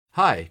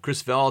Hi,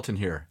 Chris Valentin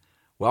here.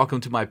 Welcome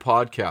to my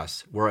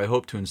podcast, where I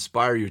hope to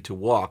inspire you to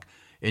walk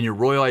in your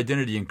royal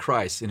identity in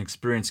Christ and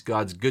experience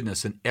God's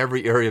goodness in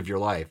every area of your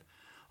life.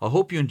 I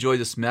hope you enjoy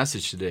this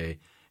message today,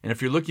 and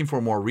if you're looking for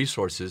more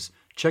resources,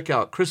 check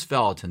out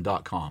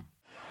chrisvalentin.com.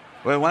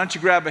 Well, why don't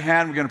you grab a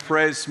hand? We're going to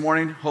pray this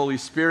morning. Holy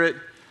Spirit,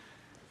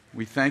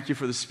 we thank you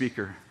for the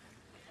speaker.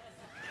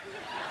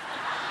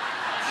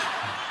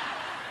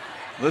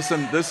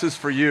 Listen, this is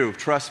for you.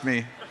 Trust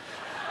me.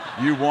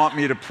 You want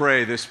me to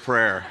pray this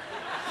prayer.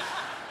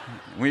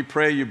 We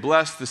pray you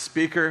bless the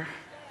speaker.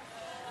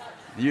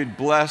 You'd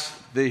bless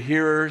the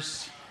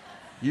hearers.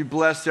 You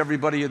bless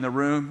everybody in the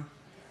room.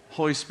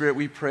 Holy Spirit,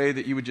 we pray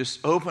that you would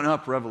just open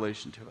up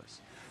revelation to us,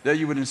 that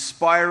you would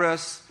inspire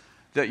us,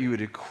 that you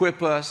would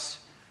equip us,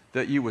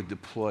 that you would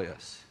deploy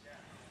us.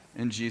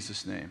 In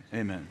Jesus' name,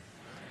 amen.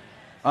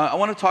 I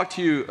want to talk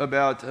to you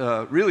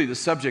about really the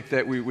subject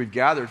that we've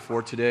gathered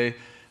for today.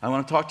 I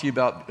want to talk to you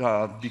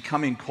about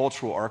becoming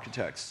cultural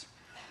architects.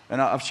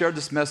 And I've shared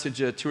this message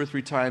 2 or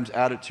 3 times,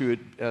 added to it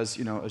as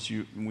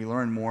we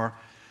learn more.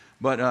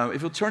 But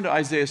if you'll turn to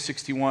Isaiah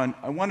 61,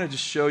 I wanted to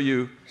show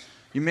you,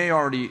 you may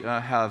already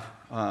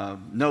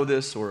know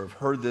this or have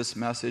heard this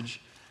message.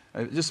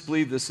 I just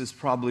believe this is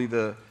probably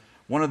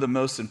one of the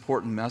most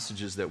important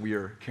messages that we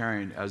are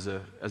carrying as a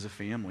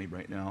family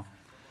right now.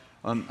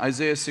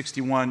 Isaiah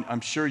 61,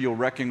 I'm sure you'll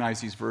recognize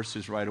these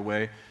verses right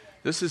away.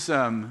 This is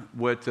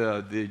what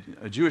the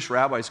Jewish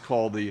rabbis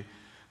call the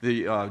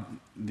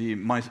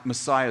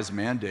Messiah's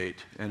mandate,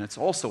 and it's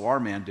also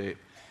our mandate.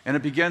 And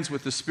it begins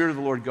with, the Spirit of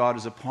the Lord God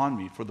is upon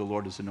me, for the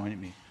Lord has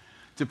anointed me,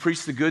 to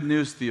preach the good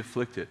news to the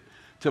afflicted,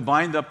 to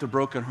bind up the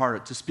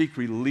brokenhearted, to speak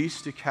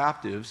release to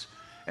captives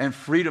and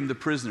freedom to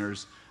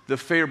prisoners, the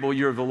favorable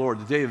year of the Lord,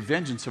 the day of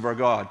vengeance of our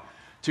God,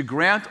 to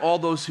grant all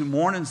those who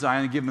mourn in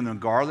Zion, and give them a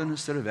garland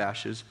instead of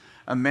ashes,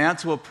 a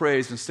mantle of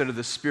praise instead of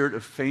the spirit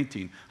of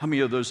fainting. How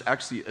many of those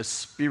actually a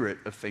spirit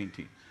of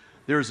fainting?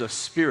 There is a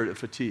spirit of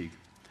fatigue.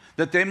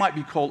 That they might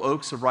be called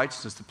oaks of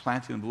righteousness, the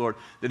planting of the Lord,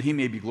 that he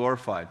may be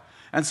glorified.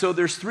 And so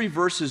there's 3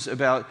 verses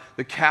about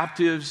the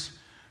captives,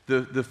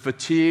 the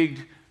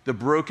fatigued, the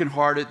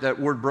brokenhearted. That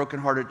word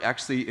brokenhearted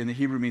actually in the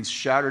Hebrew means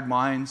shattered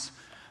minds.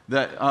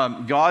 That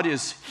God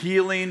is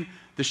healing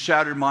the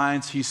shattered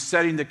minds. He's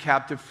setting the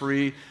captive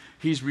free.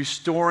 He's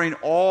restoring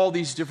all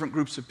these different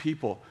groups of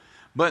people.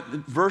 But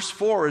verse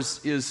 4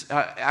 is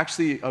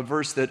actually a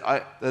verse that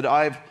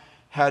I've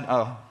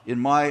had in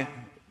my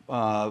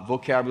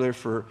vocabulary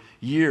for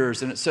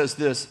years, and it says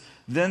this: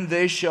 "Then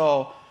they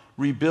shall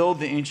rebuild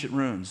the ancient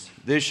ruins.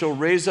 They shall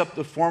raise up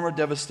the former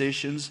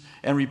devastations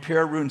and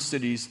repair ruined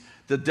cities,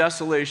 the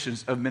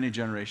desolations of many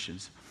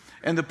generations."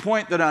 And the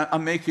point that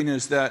I'm making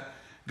is that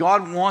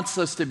God wants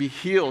us to be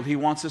healed. He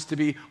wants us to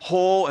be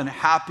whole and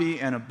happy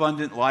and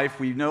abundant life.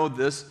 We know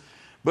this.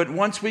 But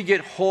once we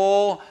get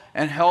whole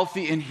and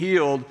healthy and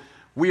healed,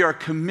 we are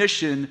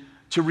commissioned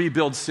to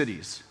rebuild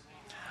cities.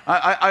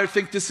 I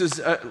think this is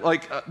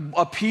like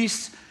a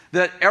piece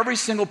that every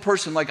single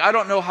person, like, I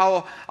don't know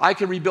how I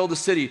can rebuild a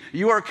city.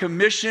 You are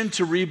commissioned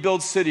to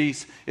rebuild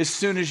cities as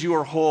soon as you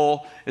are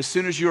whole, as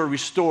soon as you are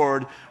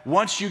restored.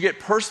 Once you get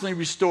personally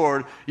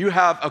restored, you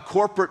have a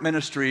corporate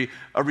ministry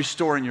of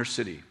restoring your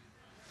city.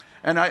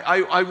 And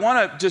I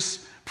want to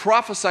just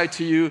prophesy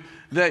to you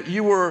that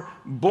you were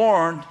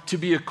born to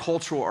be a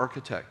cultural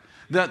architect.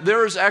 That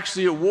there is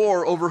actually a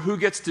war over who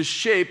gets to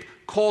shape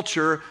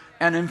culture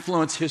and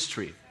influence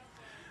history.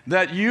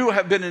 That you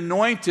have been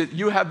anointed,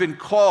 you have been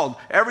called,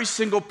 every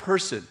single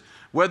person,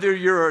 whether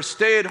you're a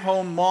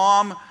stay-at-home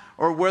mom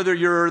or whether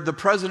you're the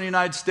President of the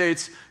United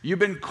States, you've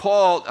been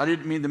called. I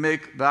didn't mean to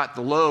make that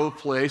the low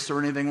place or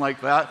anything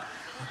like that.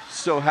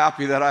 So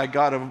happy that I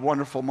got a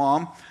wonderful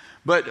mom.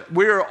 But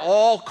we're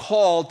all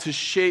called to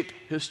shape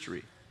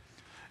history.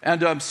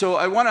 And so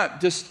I want to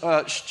just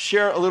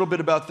share a little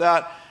bit about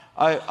that.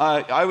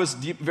 I was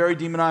very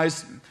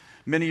demonized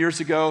many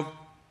years ago.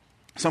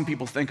 Some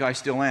people think I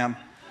still am.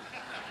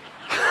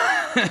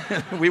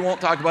 We won't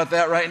talk about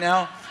that right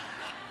now.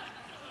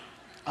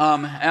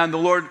 And the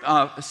Lord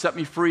set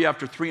me free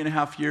after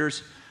 3.5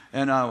 years.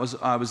 And I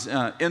was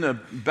in a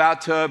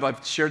bathtub.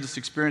 I've shared this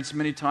experience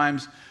many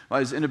times.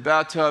 I was in a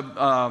bathtub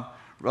about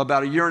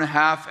 1.5 years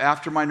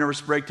after my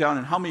nervous breakdown.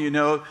 And how many of you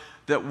know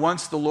that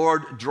once the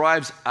Lord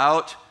drives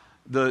out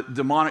the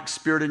demonic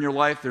spirit in your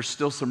life, there's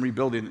still some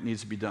rebuilding that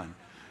needs to be done?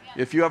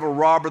 If you have a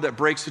robber that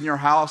breaks in your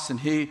house and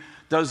he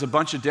does a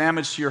bunch of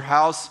damage to your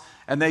house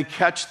and they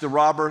catch the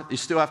robber, you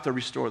still have to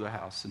restore the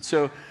house. And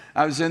so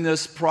I was in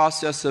this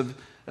process of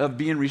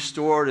being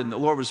restored, and the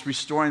Lord was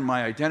restoring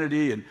my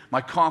identity, and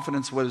my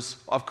confidence was,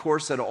 of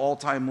course, at an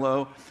all-time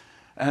low.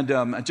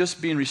 And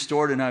just being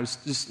restored, and I was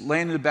just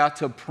laying in the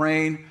bathtub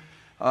praying,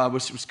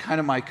 which was kind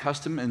of my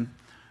custom and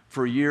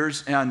for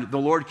years. And the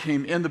Lord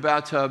came in the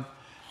bathtub,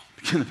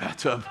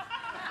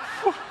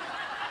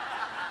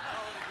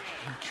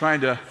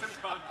 trying to,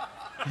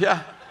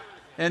 yeah.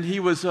 And he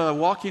was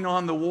walking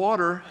on the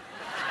water.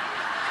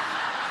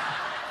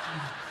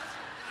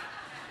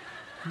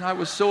 And I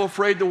was so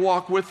afraid to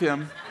walk with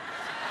him.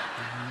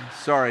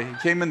 Sorry, he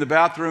came in the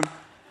bathroom.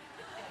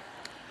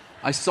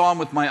 I saw him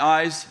with my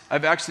eyes.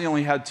 I've actually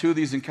only had 2 of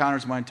these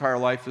encounters my entire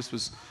life. This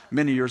was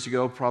many years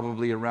ago,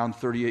 probably around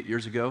 38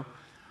 years ago.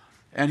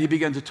 And he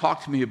began to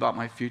talk to me about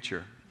my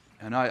future.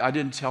 And I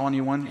didn't tell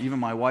anyone, even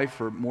my wife,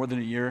 for more than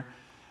a year.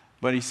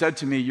 But he said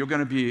to me, you're going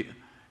to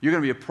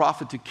be a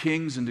prophet to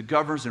kings and to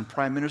governors and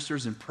prime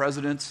ministers and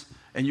presidents,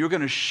 and you're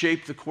going to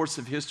shape the course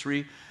of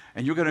history,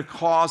 and you're going to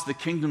cause the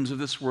kingdoms of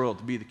this world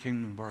to be the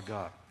kingdom of our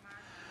God.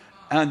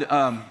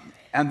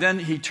 And then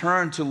he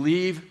turned to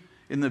leave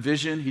in the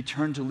vision. He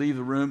turned to leave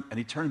the room, and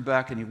he turned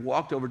back, and he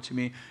walked over to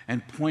me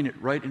and pointed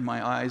right in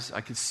my eyes.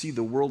 I could see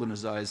the world in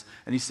his eyes,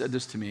 and he said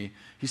this to me.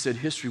 He said,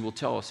 history will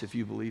tell us if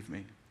you believe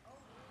me.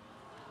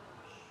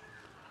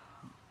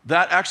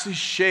 That actually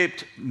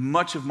shaped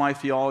much of my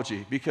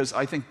theology, because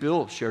I think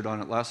Bill shared on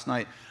it last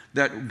night,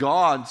 that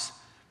God's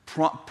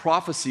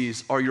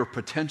prophecies are your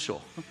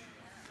potential.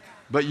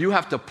 But you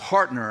have to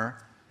partner,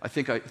 I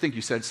think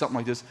you said something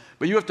like this,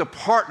 but you have to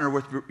partner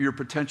with your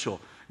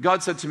potential.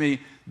 God said to me,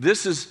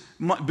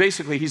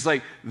 basically, he's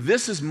like,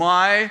 this is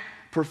my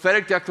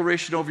prophetic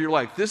declaration over your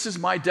life. This is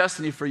my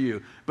destiny for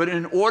you. But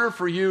in order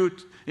for you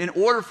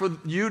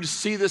to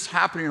see this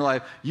happen in your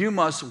life, you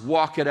must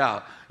walk it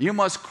out. You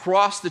must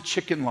cross the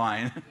chicken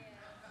line.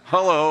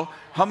 Hello,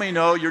 how many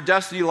know your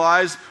destiny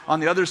lies on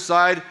the other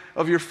side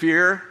of your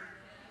fear?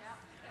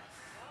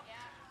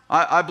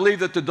 I believe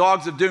that the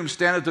dogs of doom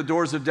stand at the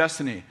doors of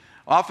destiny.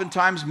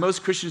 Oftentimes,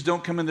 most Christians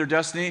don't come in their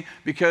destiny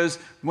because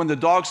when the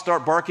dogs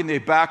start barking, they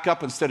back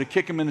up instead of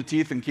kick them in the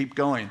teeth and keep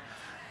going.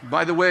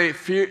 By the way,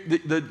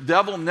 the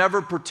devil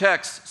never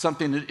protects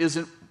something that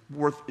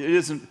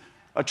isn't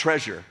a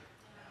treasure.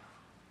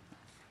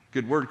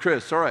 Good word,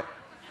 Chris. All right.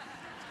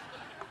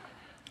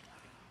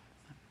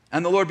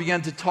 And the Lord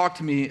began to talk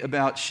to me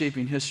about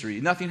shaping history.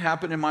 Nothing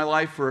happened in my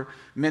life for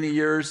many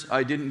years.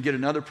 I didn't get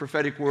another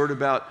prophetic word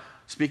about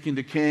speaking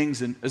to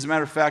kings. And as a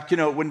matter of fact,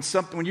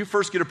 when you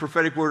first get a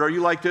prophetic word, are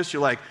you like this?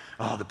 You're like,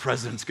 oh, the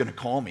president's going to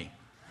call me.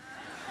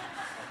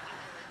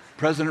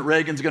 President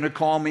Reagan's going to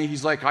call me.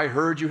 He's like, I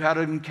heard you had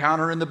an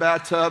encounter in the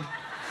bathtub.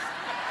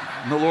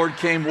 And the Lord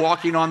came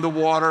walking on the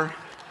water.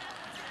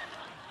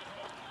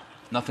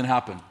 Nothing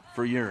happened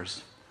for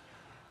years.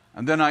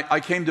 And then I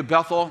came to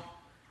Bethel,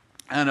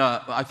 and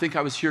I think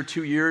I was here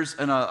 2 years,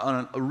 and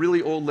a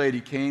really old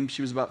lady came.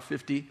 She was about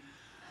 50.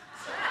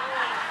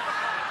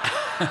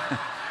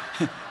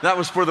 That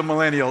was for the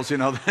millennials,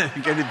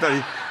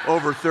 Anybody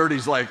over 30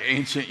 is like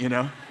ancient,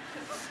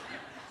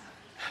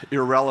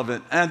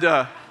 irrelevant.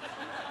 And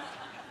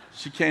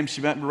she came,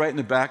 she met me right in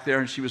the back there,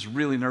 and she was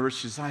really nervous.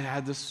 She said, I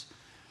had this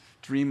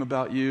dream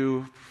about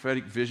you,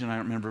 prophetic vision. I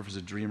don't remember if it was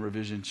a dream or a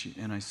vision.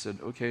 And I said,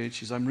 okay.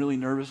 She said, I'm really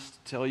nervous to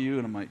tell you.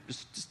 And I'm like,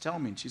 just tell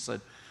me. And she said,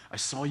 I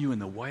saw you in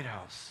the White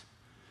House.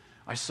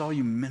 I saw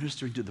you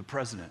ministering to the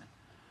president.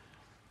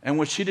 And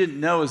what she didn't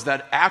know is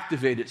that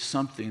activated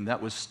something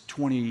that was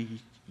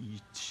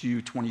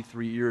 22,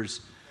 23 years,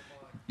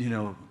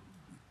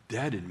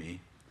 dead in me.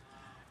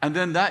 And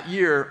then that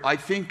year, I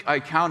think I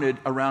counted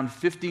around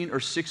 15 or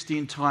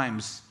 16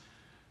 times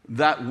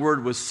that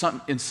word was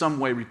in some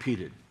way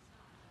repeated.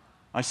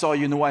 I saw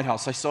you in the White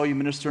House. I saw you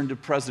ministering to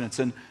presidents.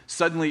 And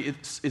suddenly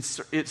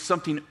it's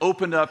something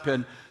opened up,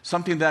 and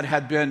something that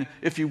had been,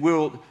 if you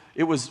will,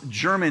 it was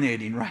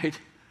germinating, right?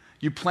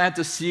 You plant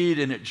a seed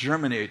and it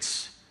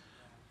germinates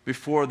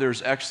before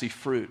there's actually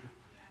fruit.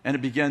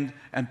 And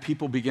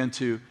people began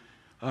to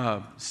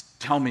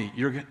tell me,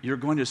 you're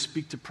going to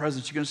speak to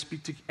presidents, you're going to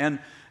speak to,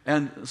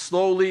 and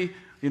slowly,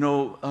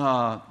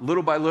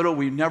 little by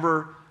little,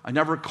 I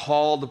never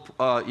called,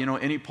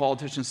 any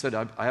politician and said,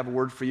 I have a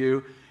word for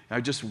you. And I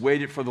just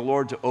waited for the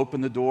Lord to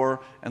open the door,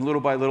 and little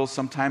by little,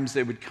 sometimes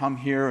they would come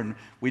here and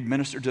we'd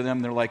minister to them.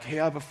 They're like, hey,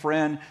 I have a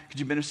friend.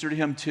 Could you minister to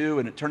him too?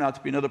 And it turned out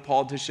to be another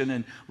politician,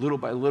 and little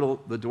by little,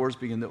 the doors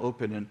began to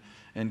open,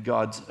 and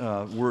God's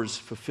words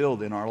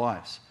fulfilled in our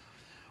lives.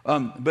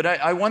 But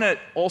I want to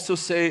also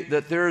say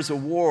that there is a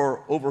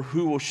war over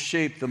who will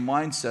shape the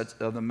mindsets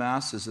of the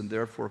masses and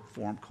therefore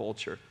form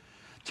culture.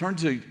 Turn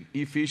to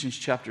Ephesians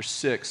chapter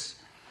 6.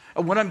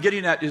 And what I'm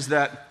getting at is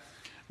that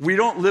we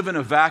don't live in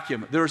a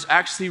vacuum. There's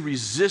actually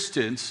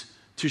resistance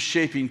to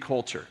shaping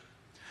culture.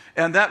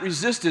 And that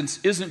resistance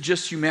isn't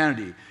just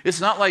humanity. It's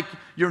not like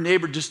your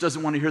neighbor just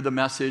doesn't want to hear the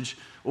message,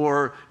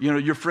 or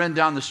your friend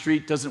down the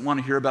street doesn't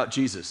want to hear about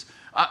Jesus.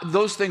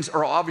 Those things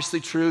are obviously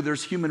true.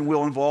 There's human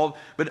will involved.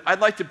 But I'd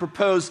like to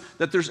propose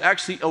that there's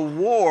actually a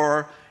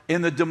war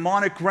in the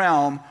demonic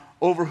realm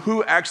over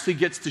who actually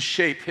gets to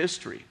shape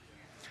history.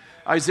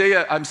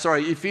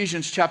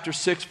 Ephesians chapter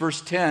 6,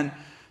 verse 10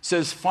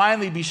 says,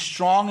 finally be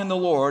strong in the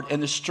Lord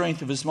and the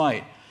strength of his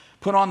might.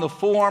 Put on the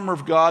full armor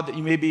of God that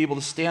you may be able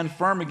to stand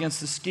firm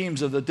against the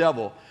schemes of the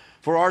devil.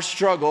 For our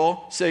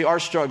struggle,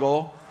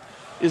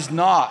 is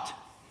not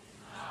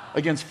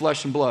against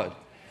flesh and blood.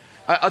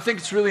 I think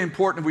it's really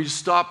important we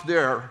stop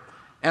there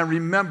and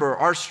remember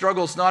our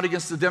struggle is not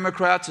against the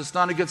Democrats, it's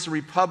not against the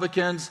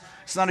Republicans,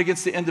 it's not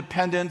against the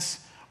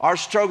independents. Our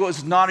struggle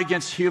is not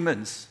against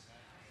humans.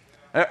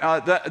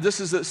 This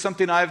is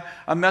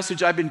a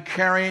message I've been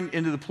carrying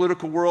into the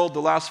political world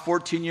the last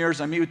 14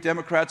 years. I meet with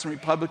Democrats and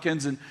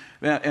Republicans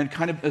and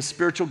kind of a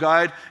spiritual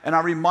guide, and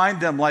I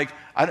remind them,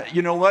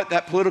 you know what?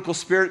 That political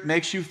spirit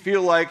makes you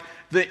feel like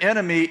the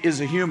enemy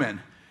is a human.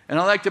 And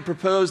I like to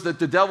propose that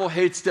the devil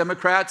hates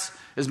Democrats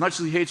as much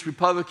as he hates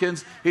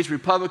Republicans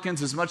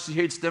as much as he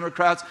hates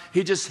Democrats.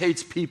 He just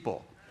hates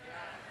people.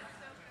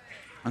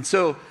 And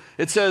so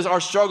it says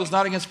our struggle is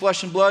not against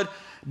flesh and blood,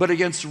 but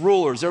against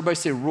rulers. Everybody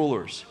say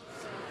rulers.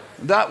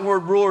 That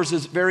word rulers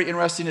is very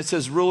interesting. It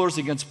says rulers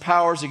against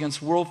powers,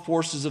 against world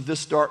forces of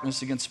this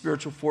darkness, against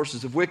spiritual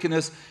forces of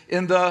wickedness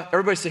in the,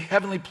 everybody say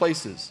heavenly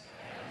places.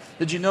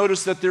 Did you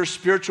notice that there are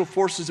spiritual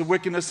forces of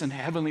wickedness in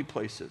heavenly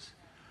places?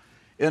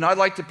 And I'd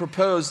like to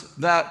propose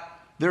that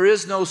there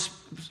is no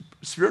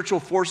spiritual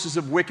forces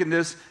of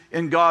wickedness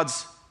in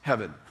God's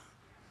heaven.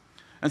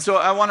 And so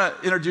I want to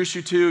introduce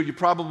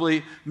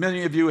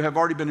many of you have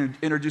already been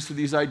introduced to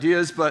these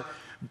ideas, but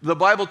the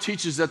Bible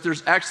teaches that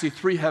there's actually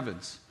 3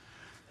 heavens.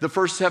 The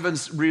first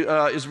heavens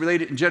is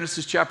related in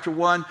Genesis chapter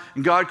 1,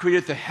 and God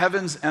created the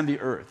heavens and the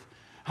earth.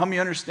 How many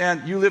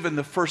understand you live in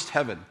the first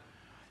heaven?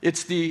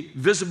 It's the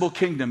visible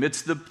kingdom.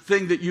 It's the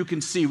thing that you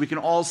can see. We can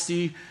all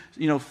see,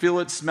 feel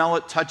it, smell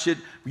it, touch it.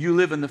 You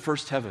live in the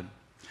first heaven.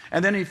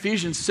 And then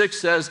Ephesians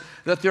 6 says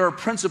that there are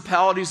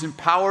principalities and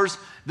powers.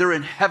 They're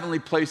in heavenly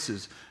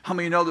places. How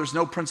many know there's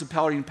no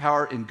principality and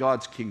power in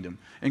God's kingdom,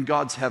 in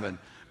God's heaven?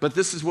 But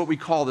this is what we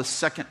call the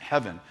second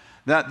heaven.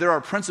 That there are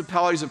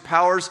principalities and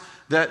powers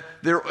that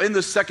they're in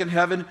the second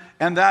heaven,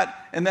 and that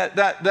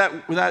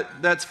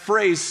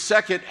phrase,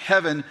 second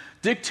heaven,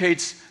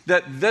 dictates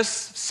that this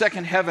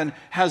second heaven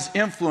has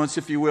influence,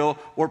 if you will,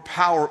 or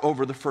power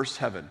over the first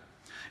heaven.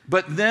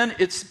 But then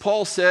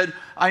Paul said,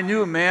 I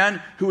knew a man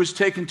who was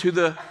taken to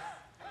the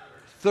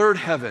third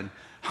heaven.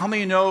 How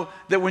many know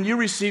that when you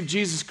received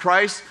Jesus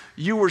Christ,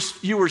 you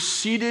were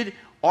seated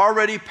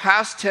already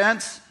past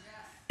tense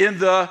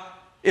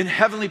in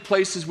heavenly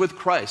places with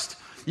Christ?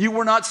 You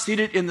were not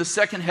seated in the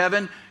second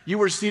heaven. You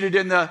were seated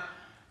in the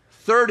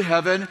third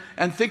heaven.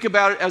 And think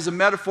about it as a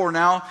metaphor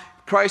now.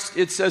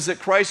 It says that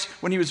Christ,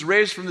 when he was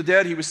raised from the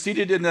dead, he was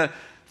seated in the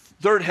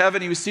third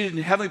heaven. He was seated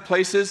in heavenly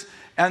places.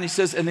 And he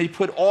says, and they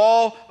put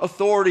all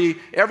authority,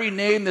 every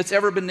name that's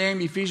ever been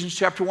named, Ephesians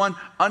chapter 1,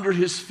 under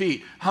his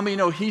feet. How many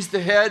know he's the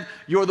head,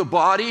 you're the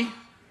body?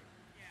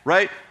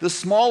 Right? The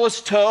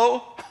smallest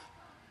toe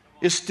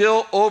is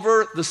still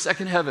over the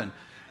second heaven.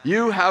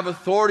 You have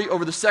authority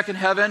over the second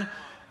heaven.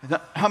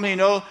 How many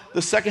know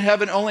the second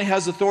heaven only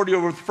has authority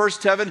over the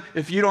first heaven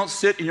if you don't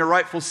sit in your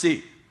rightful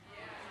seat?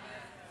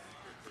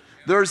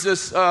 There's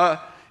this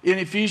in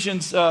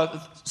Ephesians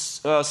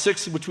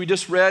 6, which we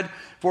just read,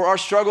 for our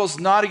struggle is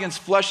not against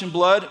flesh and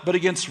blood, but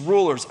against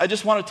rulers. I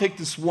just want to take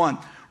this one,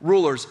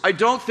 rulers. I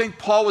don't think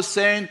Paul was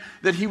saying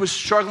that he was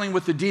struggling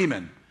with the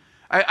demon.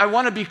 I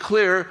want to be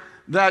clear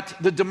that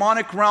in the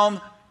demonic realm,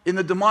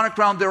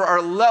 there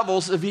are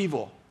levels of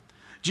evil.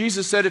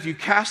 Jesus said if you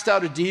cast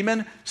out a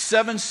demon,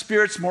 7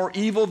 spirits more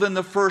evil than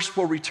the first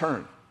will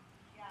return.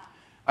 Yeah.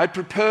 I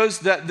propose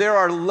that there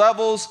are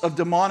levels of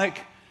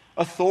demonic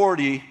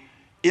authority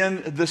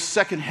in the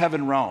second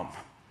heaven realm.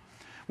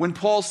 When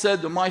Paul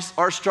said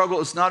our struggle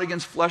is not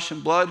against flesh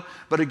and blood,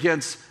 but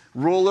against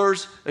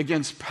rulers,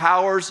 against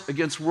powers,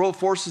 against world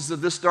forces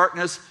of this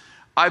darkness,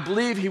 I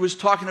believe he was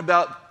talking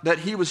about that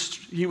he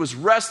was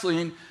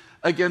wrestling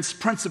against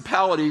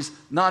principalities,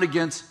 not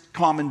against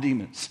common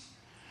demons.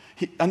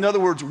 In other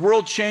words,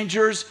 world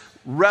changers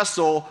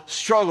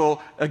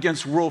struggle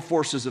against world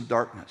forces of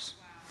darkness.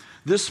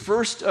 This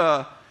first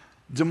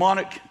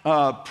demonic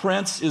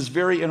prince is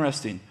very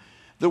interesting.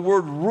 The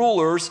word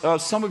rulers,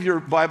 some of your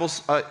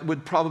Bibles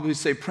would probably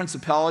say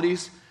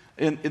principalities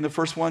in the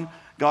first one.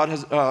 God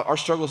has, our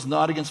struggle is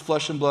not against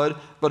flesh and blood,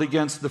 but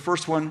against the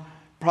first one,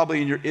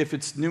 probably if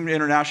it's New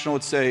International,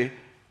 it'd say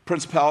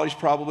principalities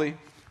probably.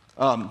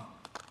 That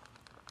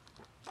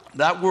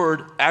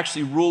word,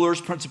 actually rulers,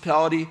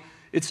 principality,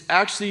 it's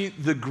actually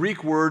the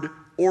Greek word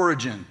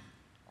origin.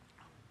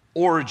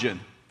 Origin.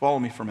 Follow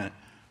me for a minute.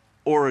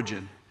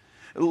 Origin.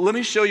 Let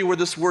me show you where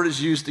this word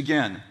is used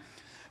again.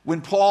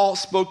 When Paul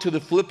spoke to the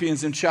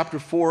Philippians in chapter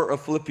 4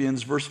 of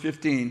Philippians, verse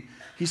 15,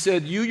 he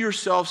said, you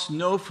yourselves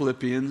know,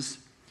 Philippians,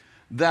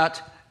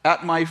 that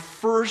at my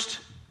first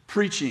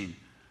preaching,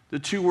 the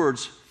 2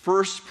 words,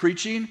 first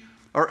preaching,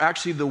 are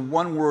actually the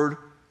one word,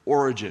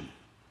 origin.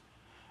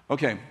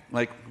 Okay,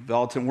 like,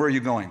 Valentin, where are you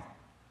going?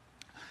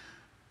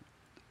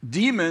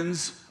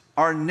 Demons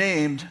are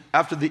named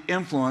after the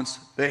influence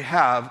they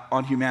have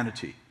on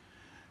humanity.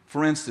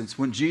 For instance,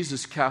 when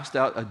Jesus cast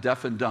out a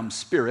deaf and dumb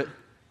spirit,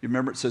 you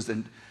remember it says that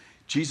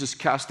Jesus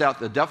cast out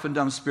the deaf and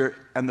dumb spirit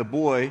and the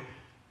boy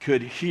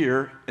could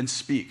hear and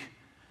speak.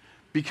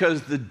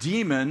 Because the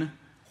name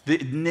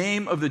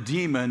of the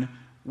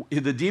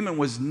demon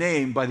was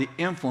named by the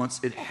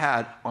influence it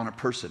had on a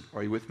person.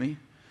 Are you with me?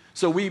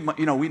 So we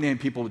name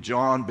people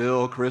John,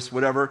 Bill, Chris,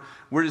 whatever.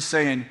 We're just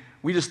saying,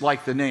 we just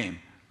like the name.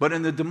 But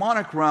in the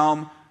demonic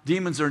realm,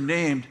 demons are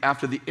named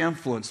after the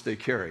influence they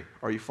carry.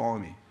 Are you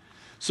following me?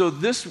 So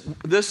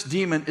this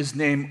demon is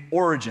named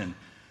Origin.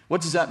 What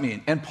does that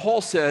mean? And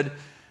Paul said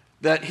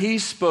that he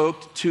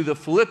spoke to the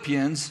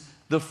Philippians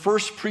the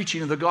first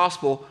preaching of the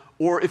gospel,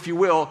 or if you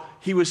will,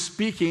 he was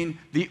speaking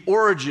the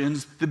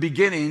origins, the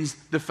beginnings,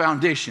 the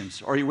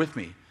foundations. Are you with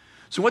me?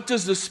 So what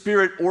does the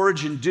spirit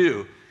Origin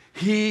do?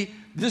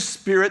 This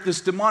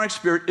demonic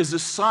spirit is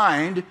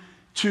assigned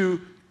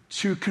to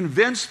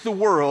convince the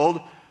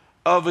world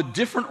of a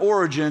different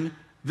origin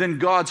than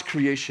God's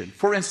creation.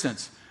 For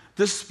instance,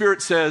 this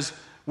spirit says,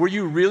 were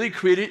you really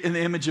created in the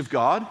image of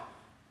God?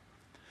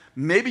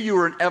 Maybe you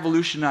were an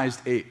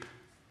evolutionized ape.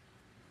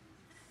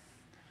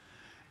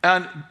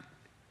 And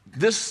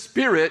this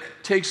spirit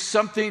takes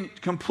something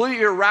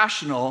completely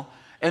irrational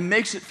and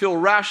makes it feel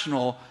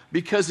rational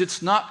because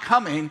it's not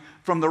coming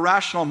from the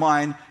rational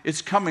mind,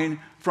 it's coming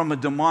from a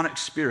demonic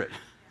spirit.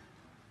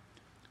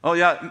 Oh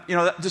yeah,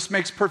 that just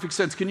makes perfect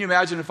sense. Can you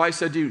imagine if I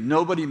said to you,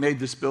 nobody made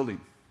this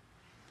building?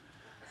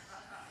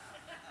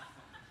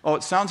 Oh,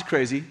 it sounds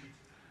crazy,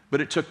 but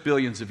it took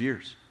billions of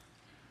years.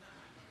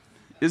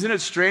 Isn't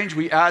it strange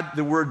we add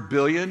the word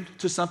billion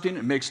to something?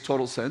 It makes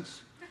total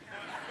sense.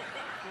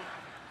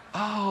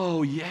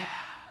 Oh, yeah.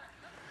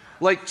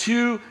 Like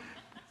two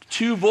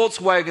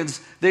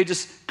Volkswagens, they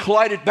just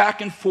collided back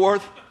and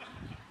forth,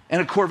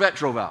 and a Corvette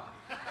drove out.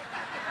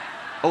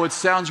 Oh, it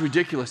sounds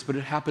ridiculous, but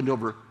it happened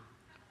over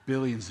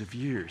billions of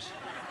years.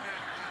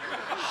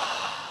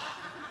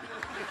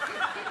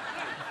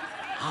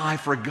 I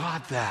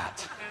forgot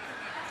that.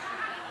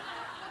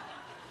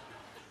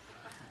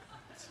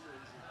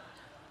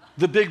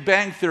 The Big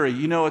Bang Theory,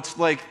 it's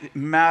like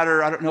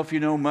matter. I don't know if you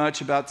know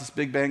much about this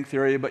Big Bang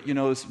Theory, but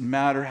this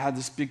matter had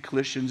this big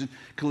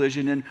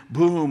collision and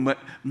boom. But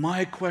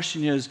my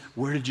question is,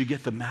 where did you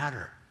get the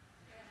matter?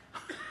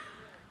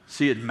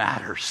 See, it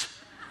matters.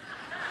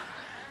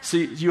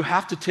 See, you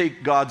have to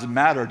take God's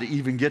matter to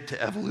even get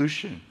to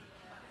evolution.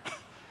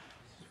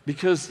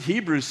 Because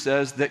Hebrews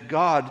says that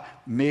God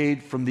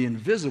made from the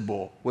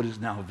invisible what is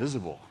now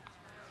visible.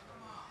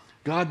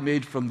 God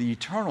made from the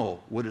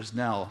eternal what is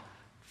now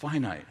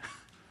finite.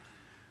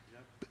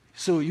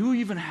 So you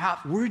even have,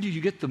 where do you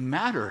get the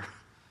matter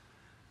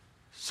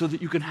so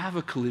that you can have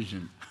a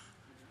collision?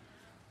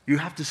 You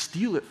have to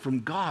steal it from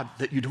God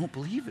that you don't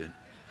believe in.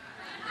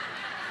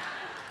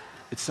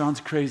 It sounds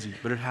crazy,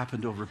 but it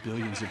happened over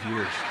billions of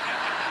years.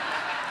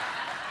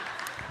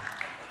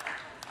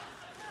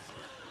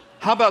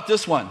 How about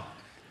this one?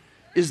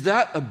 Is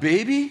that a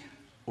baby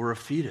or a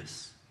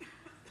fetus?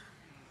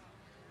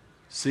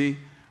 See,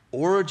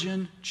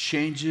 Origin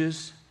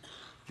changes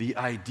the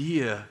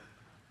idea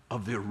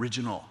of the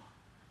original.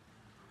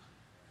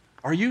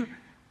 We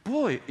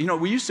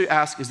used to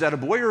ask, is that a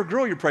boy or a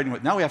girl you're pregnant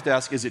with? Now we have to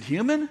ask, is it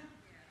human?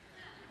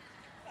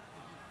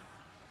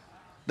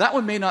 That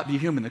one may not be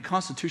human. The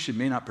Constitution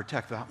may not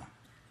protect that one.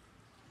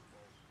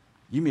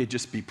 You may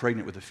just be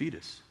pregnant with a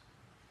fetus.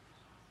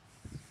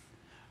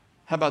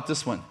 How about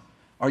this one?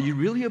 Are you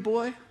really a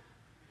boy?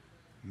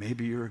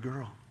 Maybe you're a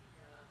girl.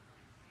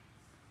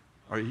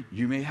 Or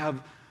you may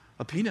have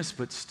a penis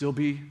but still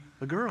be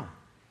a girl.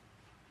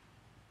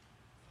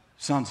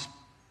 Sounds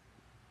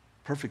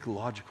perfectly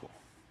logical.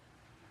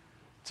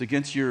 It's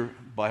against your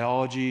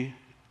biology,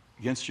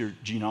 against your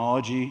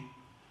genealogy,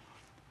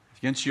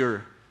 against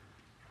your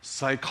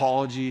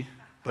psychology,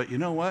 but you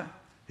know what?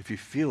 If you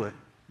feel it,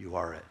 you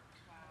are it.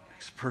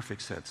 Makes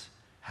perfect sense.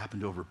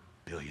 Happened over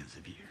billions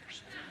of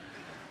years.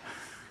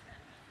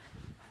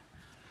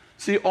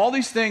 See, all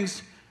these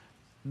things,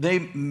 they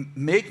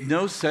make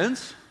no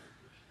sense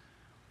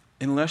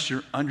unless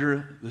you're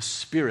under the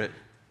Spirit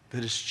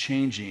that is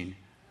changing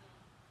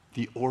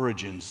the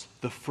origins,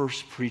 the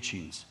first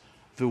preachings,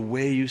 the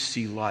way you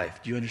see life.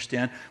 Do you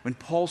understand? When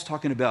Paul's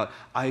talking about,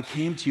 I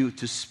came to you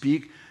to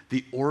speak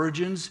the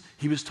origins,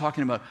 he was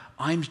talking about,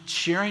 I'm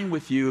sharing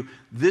with you,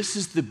 this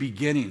is the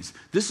beginnings.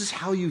 This is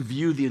how you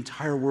view the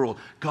entire world.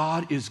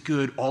 God is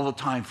good all the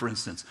time, for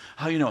instance.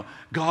 How you know?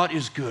 God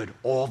is good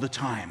all the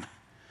time.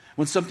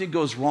 When something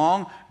goes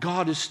wrong,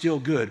 God is still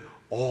good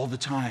all the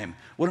time.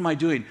 What am I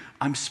doing?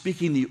 I'm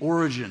speaking the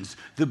origins,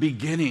 the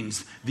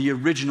beginnings, the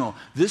original.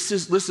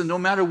 Listen, no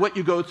matter what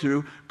you go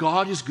through,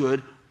 God is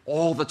good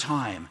all the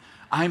time.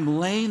 I'm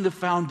laying the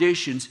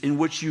foundations in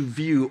which you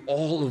view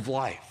all of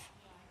life.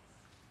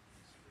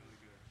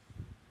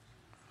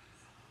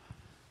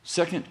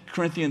 2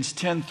 Corinthians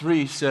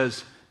 10:3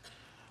 says,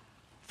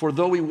 for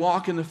though we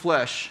walk in the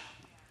flesh,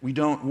 we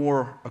don't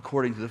war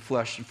according to the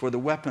flesh. And for the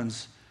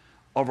weapons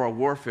of our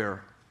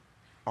warfare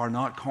are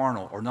not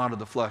carnal or not of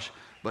the flesh,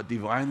 but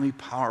divinely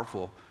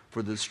powerful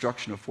for the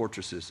destruction of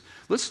fortresses.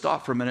 Let's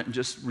stop for a minute and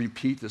just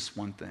repeat this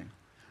one thing.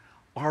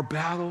 Our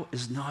battle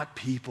is not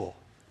people.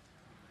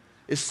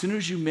 As soon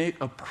as you make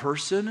a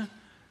person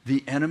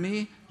the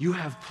enemy, you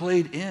have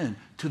played in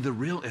to the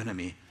real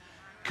enemy.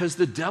 Because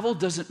the devil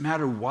doesn't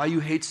matter why you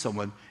hate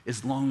someone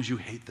as long as you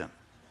hate them.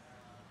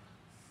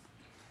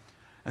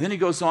 And then he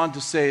goes on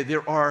to say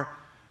there are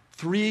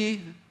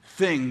 3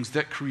 things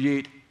that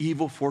create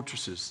evil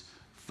fortresses: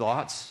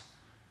 thoughts,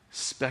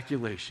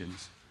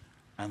 speculations,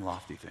 and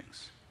lofty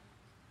things.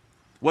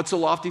 What's a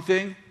lofty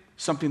thing?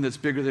 something that's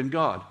bigger than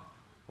God.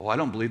 Well, I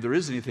don't believe there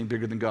is anything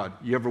bigger than God.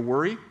 You ever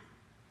worry?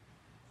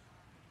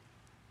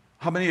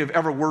 How many have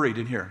ever worried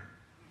in here?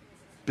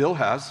 Bill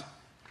has.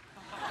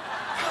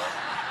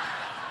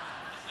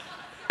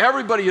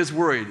 Everybody is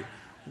worried.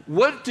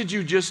 What did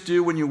you just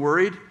do when you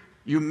worried?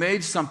 You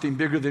made something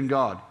bigger than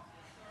God.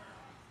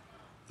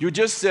 You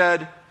just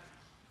said,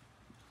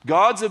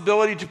 God's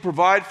ability to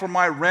provide for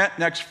my rent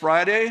next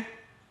Friday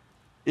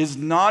is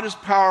not as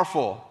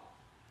powerful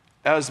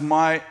as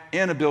my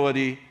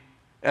inability,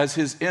 as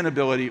his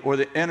inability, or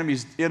the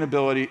enemy's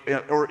inability,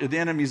 or the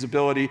enemy's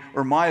ability,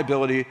 or my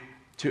ability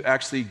to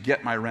actually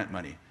get my rent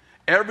money.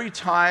 Every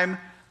time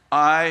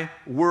I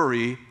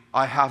worry,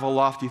 I have a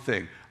lofty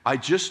thing. I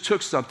just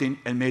took something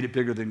and made it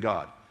bigger than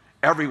God.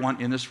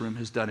 Everyone in this room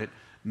has done it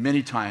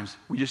many times.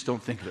 We just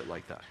don't think of it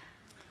like that.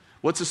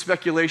 What's a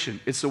speculation?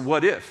 It's a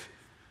what if.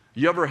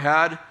 You ever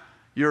had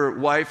your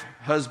wife,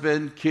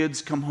 husband,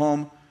 kids come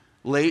home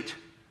late?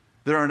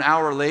 They're an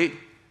hour late,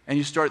 and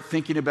you start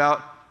thinking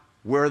about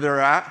where they're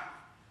at?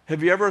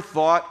 Have you ever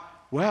thought,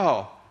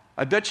 wow,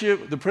 I bet you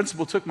the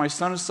principal took my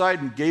son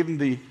aside and gave him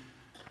the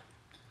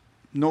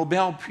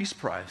Nobel Peace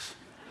Prize?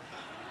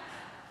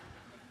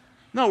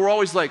 No, we're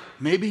always like,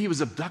 maybe he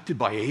was abducted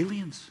by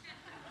aliens.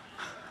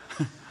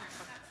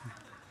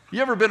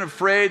 You ever been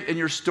afraid and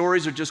your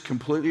stories are just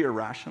completely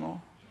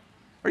irrational?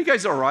 Are you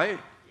guys all right?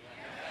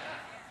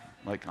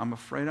 Like, I'm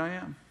afraid I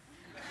am.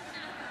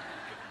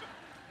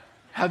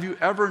 Have you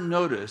ever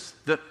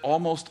noticed that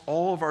almost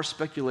all of our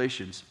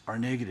speculations are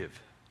negative?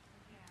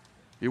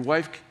 Your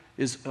wife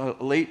is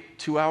late,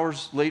 2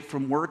 hours late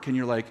from work, and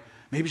you're like,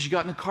 maybe she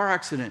got in a car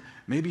accident.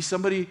 Maybe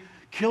somebody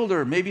killed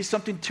her. Maybe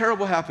something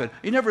terrible happened.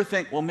 You never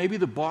think, well, maybe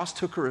the boss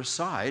took her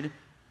aside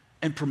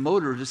and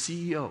promoted her to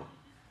CEO.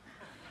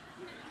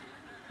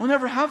 We'll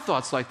never have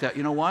thoughts like that.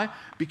 You know why?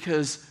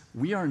 Because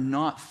we are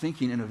not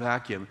thinking in a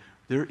vacuum.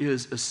 There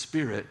is a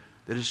spirit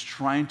that is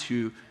trying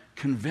to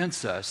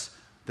convince us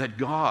that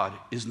God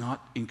is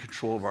not in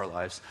control of our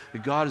lives,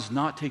 that God is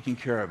not taking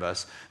care of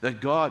us, that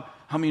God,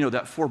 how many know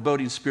that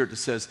foreboding spirit that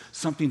says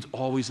something's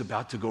always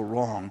about to go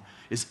wrong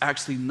is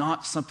actually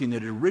not something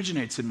that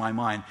originates in my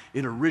mind.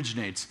 It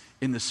originates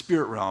in the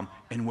spirit realm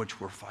in which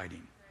we're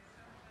fighting.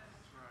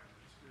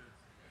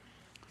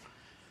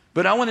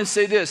 But I want to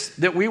say this,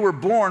 that we were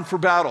born for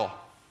battle.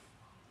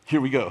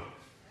 Here we go.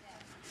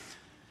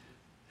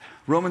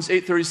 Romans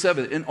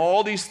 8:37. In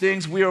all these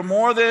things we are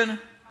more than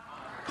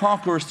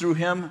conquerors through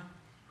him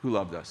who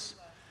loved us.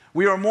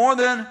 We are more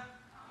than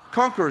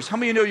conquerors. How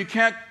many of you know you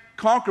can't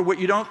conquer what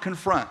you don't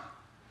confront?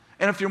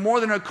 And if you're more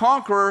than a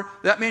conqueror,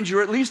 that means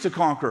you're at least a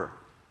conqueror.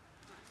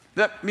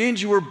 That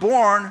means you were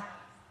born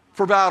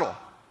for battle.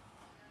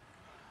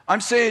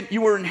 I'm saying you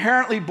were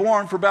inherently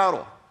born for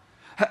battle.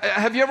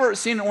 Have you ever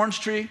seen an orange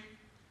tree?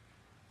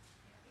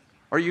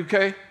 Are you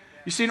okay?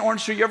 You seen an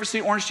orange tree? You ever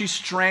seen an orange tree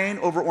strain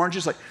over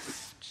oranges? Like,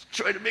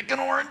 try to make an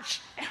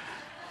orange.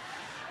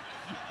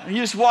 And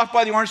you just walk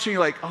by the orange tree and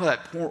you're like, oh,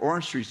 that poor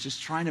orange tree is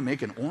just trying to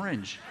make an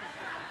orange.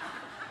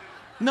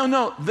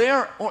 No,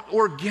 they're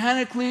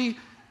organically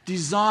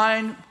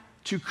designed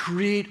to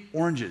create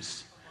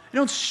oranges. They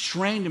don't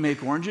strain to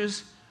make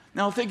oranges.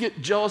 Now, if they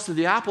get jealous of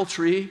the apple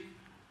tree,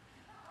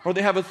 or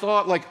they have a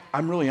thought like,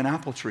 I'm really an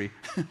apple tree.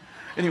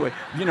 Anyway,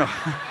 you know,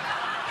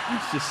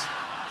 it's just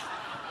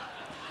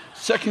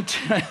 2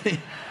 Timothy.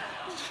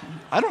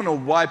 I don't know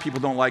why people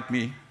don't like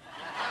me.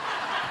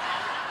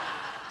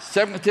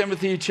 2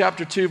 Timothy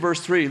chapter 2, verse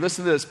 3.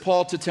 Listen to this.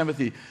 Paul to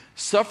Timothy.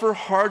 Suffer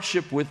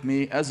hardship with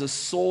me as a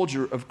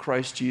soldier of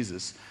Christ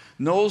Jesus.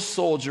 No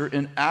soldier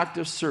in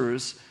active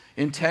service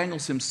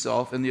entangles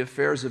himself in the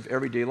affairs of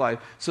everyday life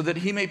so that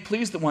he may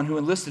please the one who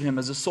enlisted him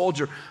as a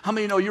soldier. How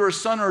many know you're a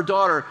son or a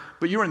daughter,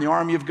 but you're in the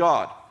army of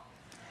God?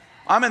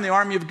 I'm in the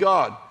army of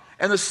God.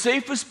 And the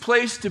safest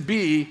place to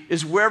be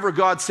is wherever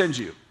God sends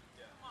you.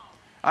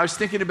 I was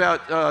thinking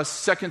about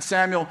 2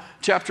 Samuel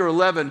chapter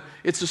 11.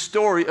 It's a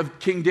story of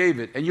King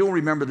David, and you'll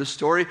remember this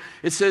story.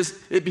 It says,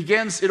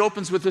 it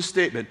opens with this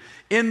statement.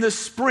 In the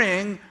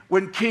spring,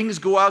 when kings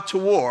go out to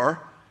war,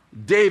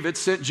 David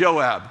sent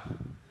Joab.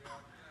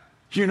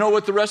 You know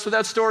what the rest of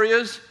that story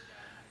is?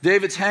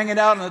 David's hanging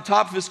out on the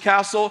top of his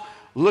castle,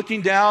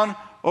 looking down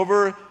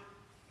over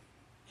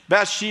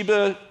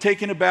Bathsheba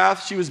taking a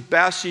bath. She was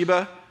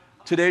Bathsheba.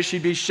 Today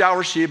she'd be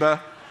Shower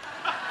Sheba.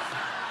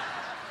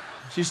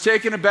 She's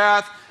taking a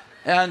bath,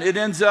 and it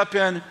ends up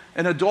in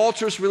an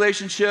adulterous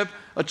relationship,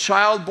 a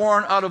child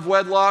born out of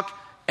wedlock,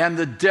 and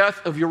the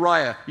death of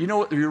Uriah. You know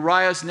what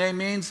Uriah's name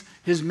means?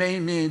 His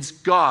name means,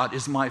 God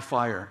is my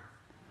fire.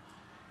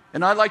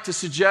 And I'd like to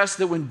suggest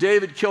that when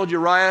David killed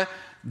Uriah,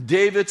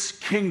 David's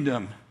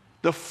kingdom,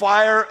 the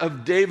fire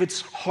of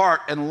David's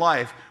heart and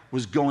life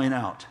was going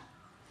out.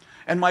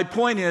 And my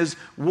point is,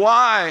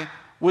 why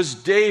was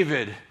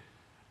David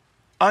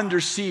under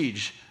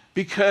siege?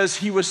 Because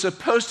he was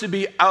supposed to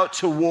be out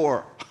to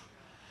war.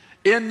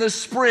 In the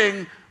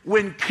spring,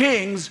 when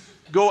kings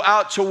go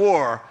out to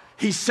war,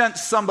 he sent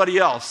somebody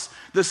else.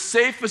 The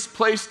safest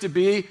place to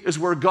be is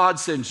where God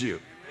sends you.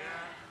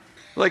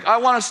 Like, I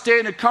want to stay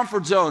in a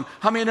comfort zone.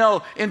 How many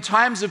know in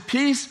times of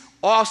peace,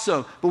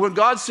 awesome. But when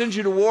God sends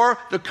you to war,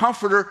 the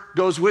Comforter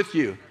goes with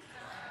you.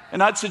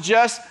 And I'd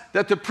suggest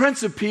that the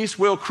Prince of Peace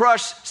will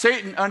crush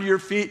Satan under your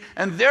feet,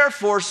 and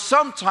therefore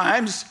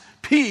sometimes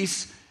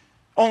peace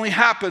only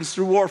happens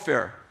through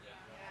warfare.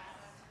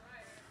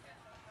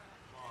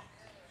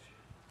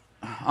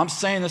 I'm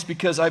saying this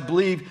because I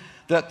believe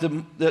that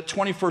the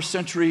 21st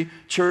century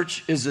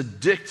church is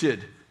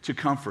addicted to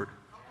comfort.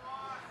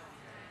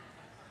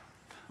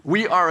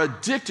 We are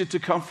addicted to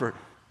comfort.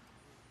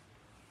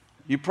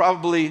 You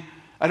probably,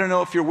 I don't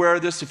know if you're aware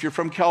of this, if you're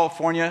from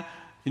California,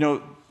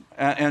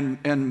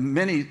 and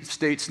many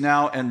states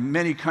now and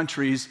many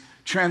countries,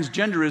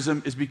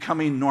 transgenderism is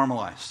becoming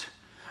normalized.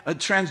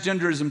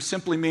 Transgenderism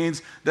simply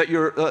means that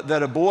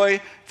that a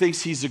boy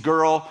thinks he's a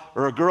girl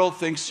or a girl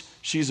thinks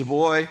she's a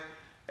boy.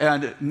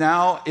 And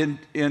now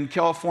in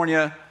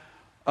California,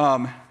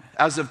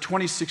 as of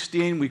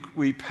 2016,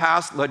 we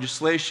passed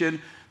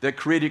legislation that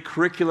created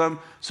curriculum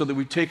so that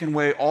we've taken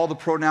away all the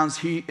pronouns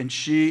he and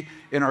she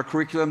in our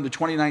curriculum. The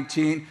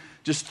 2019,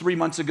 just 3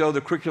 months ago,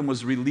 the curriculum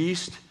was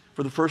released.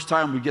 For the first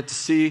time, we get to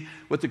see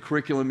what the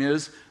curriculum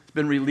is. It's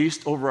been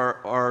released over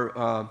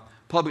our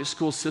public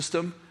school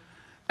system.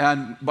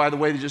 And by the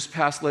way, they just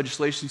passed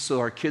legislation so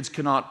our kids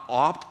cannot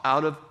opt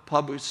out of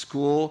public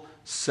school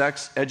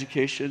sex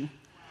education.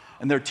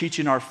 And they're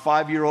teaching our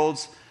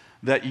 5-year-olds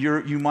that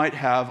you might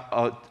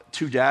have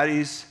 2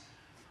 daddies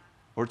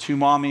or 2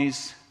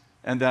 mommies,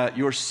 and that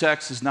your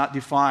sex is not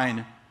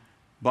defined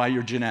by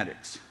your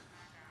genetics.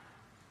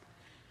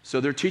 So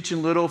they're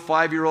teaching little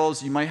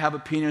 5-year-olds, you might have a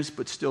penis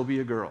but still be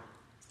a girl.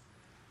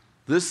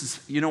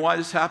 You know why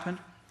this happened?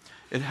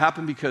 It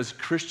happened because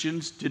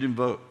Christians didn't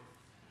vote.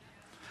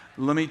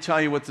 Let me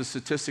tell you what the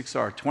statistics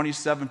are.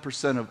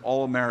 27% of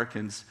all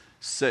Americans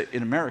say,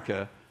 in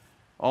America,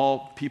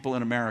 all people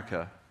in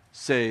America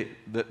say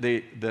that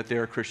they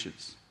are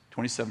Christians.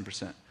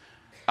 27%.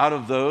 Out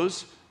of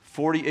those,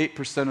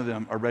 48% of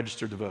them are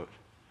registered to vote.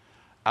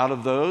 Out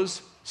of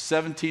those,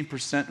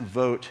 17%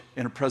 vote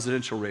in a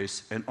presidential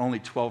race and only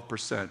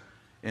 12%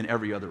 in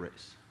every other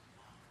race.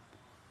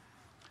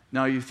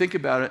 Now, you think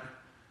about it,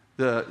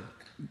 the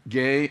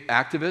gay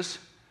activists,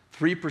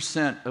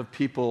 3% of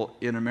people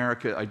in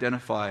America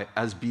identify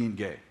as being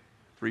gay.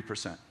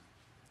 3%.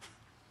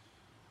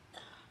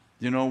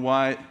 You know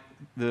why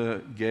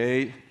the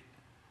gay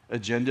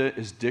agenda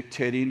is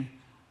dictating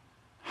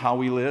how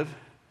we live?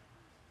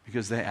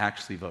 Because they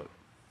actually vote.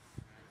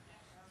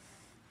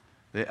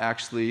 They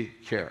actually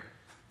care.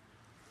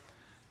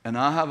 And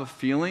I have a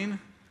feeling,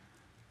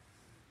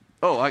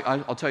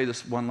 I'll tell you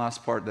this one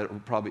last part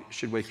that probably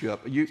should wake you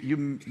up.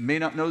 You may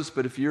not know this,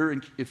 but if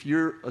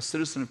you're a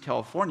citizen of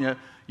California,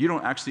 you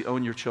don't actually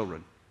own your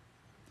children.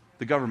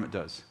 The government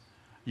does.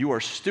 You are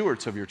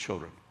stewards of your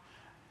children.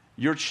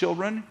 Your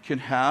children can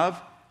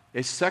have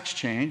a sex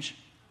change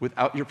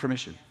without your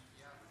permission.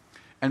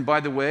 And by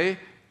the way,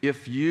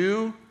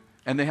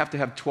 and they have to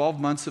have 12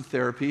 months of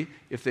therapy.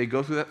 If they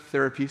go through that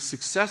therapy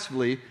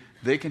successfully,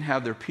 they can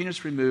have their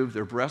penis removed,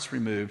 their breasts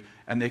removed,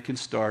 and they can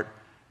start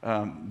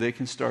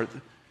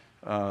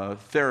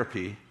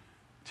therapy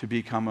to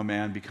become a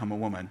man, become a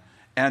woman.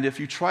 And if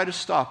you try to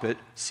stop it,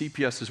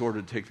 CPS is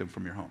ordered to take them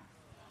from your home.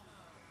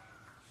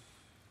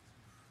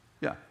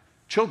 Yeah,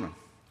 children.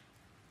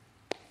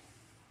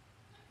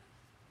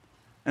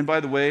 And by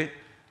the way,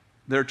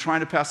 they're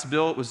trying to pass a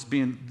bill. It was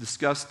being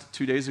discussed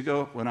 2 days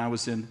ago when I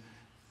was at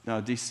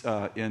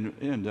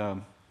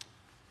the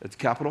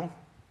Capitol,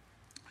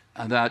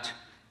 and that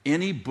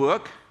any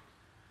book,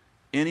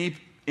 any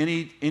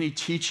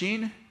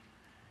teaching,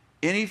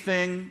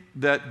 anything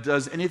that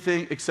does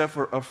anything except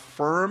for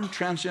affirm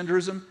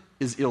transgenderism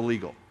is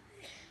illegal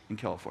in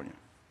California.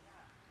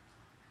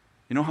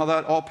 You know how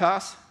that all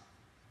passed?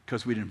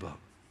 Because we didn't vote.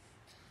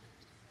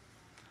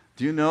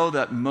 Do you know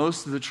that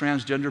most of the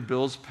transgender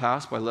bills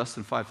passed by less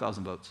than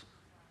 5,000 votes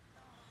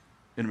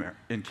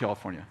in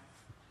California?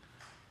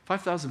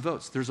 5,000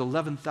 votes. There's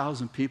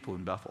 11,000 people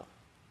in Bethel.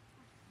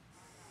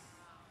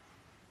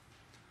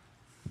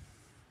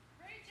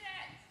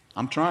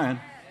 I'm trying.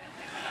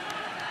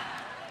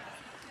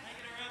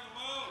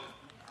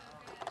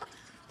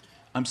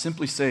 I'm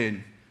simply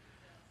saying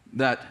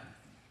that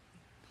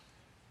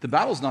the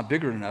battle's not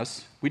bigger than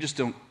us. We just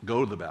don't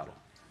go to the battle.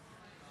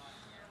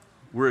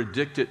 We're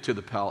addicted to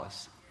the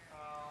palace.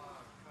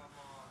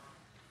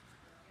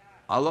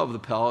 I love the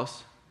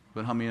palace,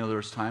 but how many of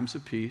there's times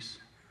of peace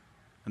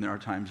and there are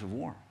times of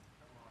war?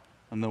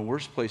 And the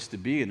worst place to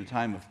be in a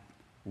time of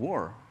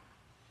war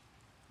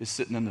is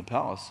sitting in the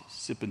palace,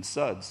 sipping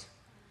suds,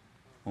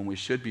 when we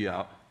should be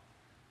out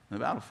in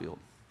the battlefield.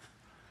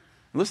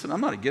 Listen,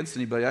 I'm not against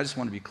anybody. I just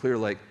want to be clear.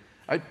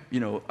 I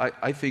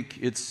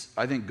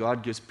think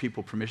God gives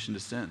people permission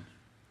to sin.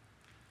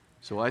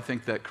 So I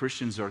think that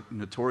Christians are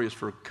notorious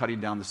for cutting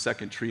down the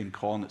second tree and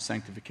calling it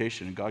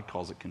sanctification, and God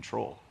calls it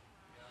control.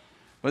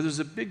 But there's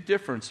a big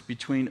difference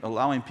between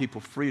allowing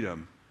people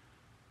freedom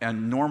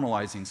and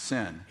normalizing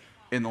sin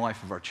in the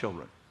life of our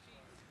children.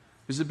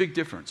 There's a big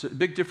difference. A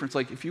big difference.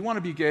 Like, if you want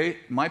to be gay,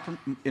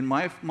 in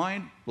my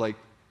mind,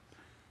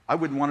 I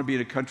wouldn't want to be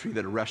in a country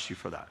that arrests you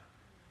for that.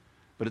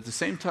 But at the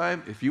same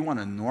time, if you want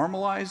to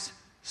normalize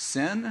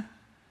sin,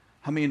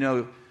 how many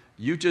know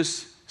you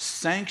just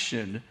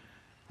sanctioned,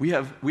 we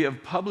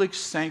have public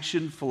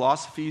sanctioned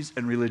philosophies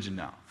and religion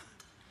now.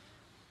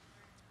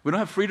 We don't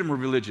have freedom of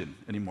religion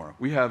anymore.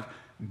 We have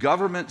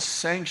government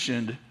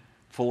sanctioned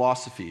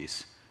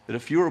philosophies that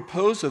if you're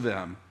opposed to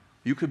them,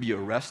 you could be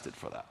arrested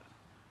for that.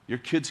 Your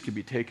kids could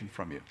be taken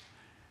from you.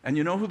 And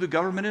you know who the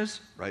government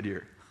is? Right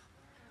here.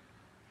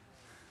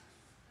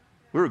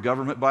 We're a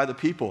government by the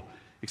people,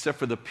 except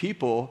for the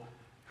people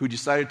who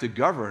decided to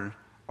govern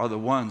are the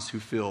ones who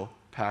feel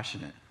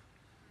passionate.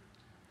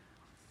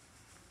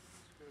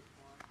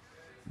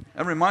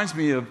 That reminds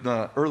me of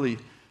the early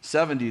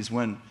 70s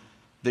when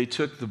they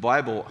took the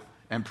Bible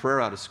and prayer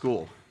out of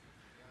school.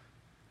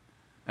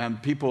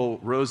 And people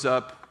rose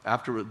up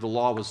after the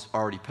law was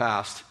already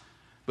passed.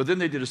 But then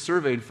they did a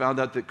survey and found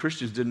out that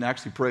Christians didn't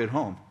actually pray at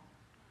home.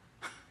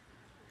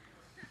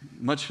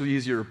 Much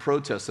easier to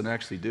protest than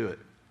actually do it.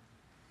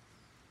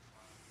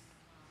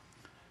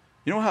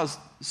 You know how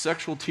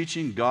sexual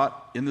teaching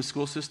got in the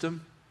school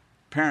system?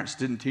 Parents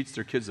didn't teach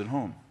their kids at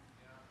home.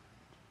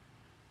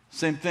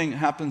 Same thing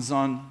happens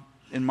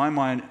in my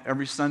mind,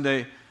 every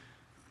Sunday.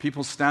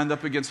 People stand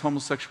up against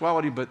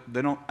homosexuality, but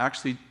they don't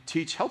actually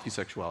teach healthy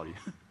sexuality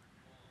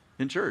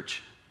in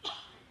church.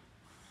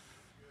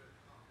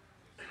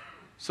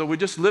 So we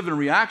just live in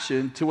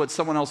reaction to what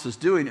someone else is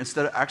doing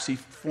instead of actually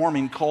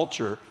forming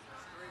culture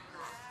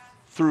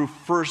through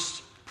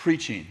first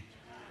preaching.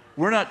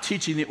 We're not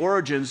teaching the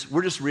origins,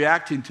 we're just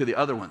reacting to the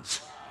other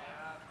ones.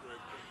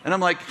 And I'm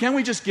like, can't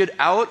we just get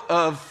out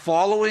of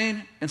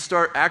following and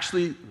start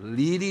actually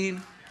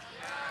leading?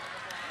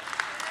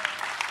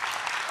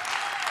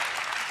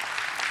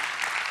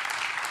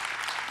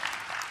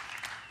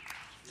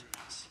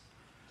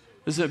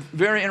 There's a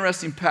very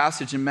interesting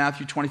passage in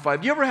Matthew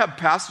 25. Do you ever have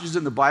passages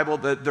in the Bible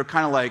that they're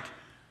kind of like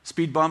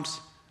speed bumps?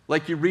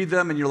 Like you read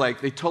them and you're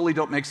like, they totally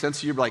don't make sense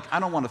to you. You're like, I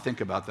don't want to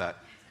think about that.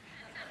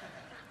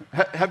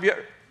 Have you,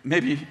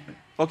 maybe,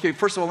 okay,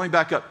 first of all, let me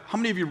back up. How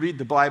many of you read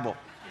the Bible?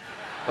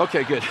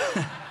 Okay, good.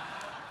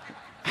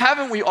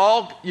 Haven't we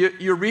all,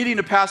 you're reading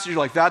a passage, you're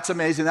like, that's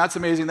amazing,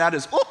 that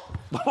is, oh,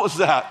 what was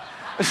that?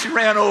 She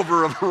ran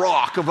over a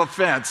rock of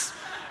offense.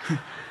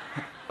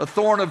 A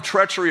thorn of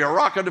treachery, a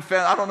rock of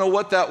defense. I don't know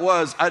what that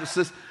was. I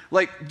just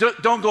like,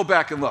 don't go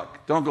back and look.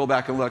 Don't go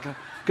back and look.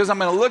 Because I'm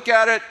going to look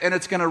at it, and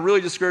it's going to really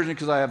discourage me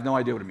because I have no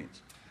idea what it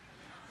means.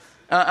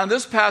 And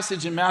this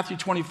passage in Matthew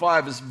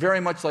 25 is very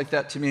much like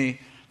that to me.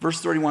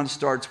 Verse 31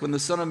 starts, when the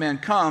Son of Man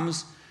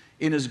comes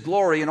in his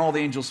glory and all the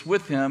angels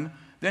with him,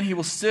 then he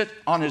will sit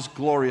on his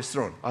glorious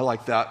throne. I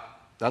like that.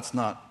 That's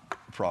not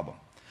a problem.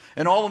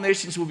 And all the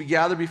nations will be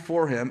gathered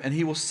before him, and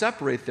he will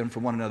separate them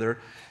from one another,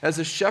 as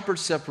a shepherd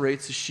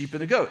separates the sheep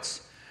and the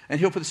goats. And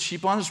he'll put the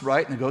sheep on his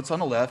right and the goats on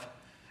the left.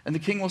 And the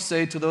king will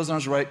say to those on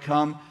his right,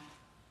 come,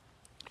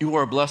 you who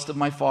are blessed of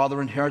my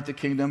Father, inherit the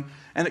kingdom.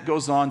 And it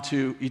goes on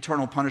to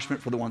eternal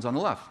punishment for the ones on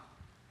the left.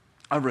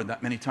 I've read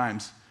that many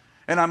times.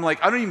 And I'm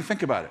like, I don't even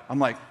think about it. I'm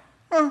like,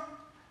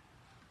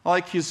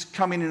 like he's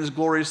coming in his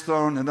glorious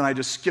throne, and then I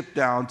just skip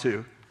down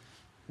to,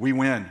 we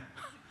win.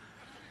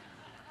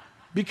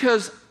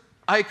 Because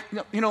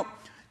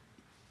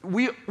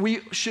we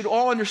should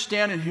all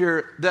understand in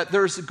here that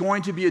there's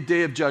going to be a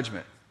day of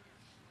judgment.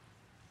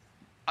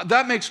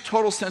 That makes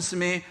total sense to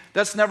me.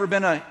 That's never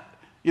been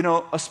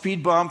a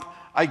speed bump.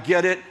 I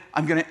get it.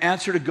 I'm going to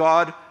answer to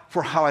God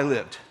for how I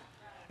lived.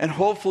 And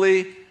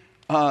hopefully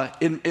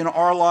in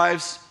our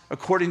lives,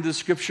 according to the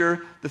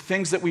scripture, the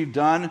things that we've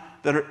done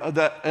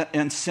that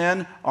in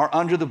sin are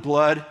under the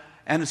blood,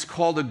 and it's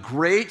called a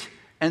great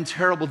and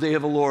terrible day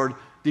of the Lord,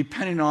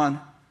 depending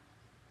on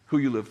who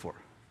you live for.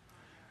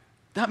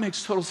 That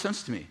makes total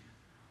sense to me.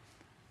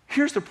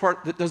 Here's the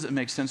part that doesn't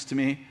make sense to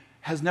me,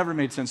 has never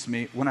made sense to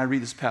me when I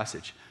read this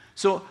passage.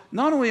 So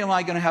not only am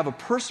I going to have a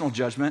personal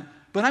judgment,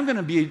 but I'm going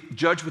to be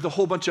judged with a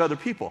whole bunch of other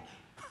people.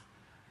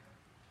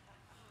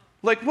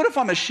 Like, what if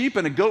I'm a sheep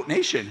in a goat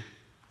nation?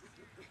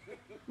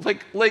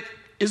 Like,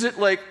 is it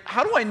like,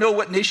 how do I know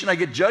what nation I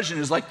get judged in?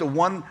 Is like the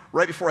one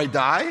right before I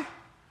die?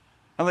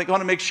 I'm like, I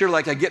want to make sure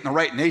like I get in the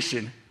right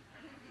nation.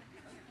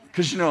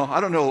 Because, I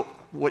don't know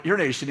what your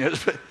nation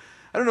is, but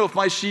I don't know if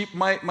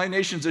my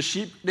nation's a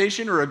sheep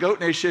nation or a goat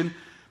nation,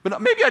 but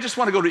maybe I just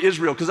want to go to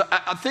Israel because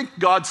I think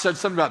God said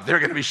something about they're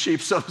going to be sheep.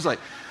 So I was like,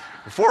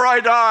 before I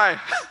die,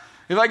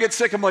 if I get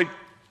sick, I'm like,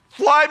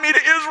 fly me to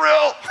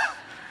Israel.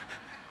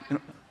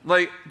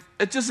 Like,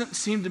 it doesn't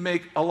seem to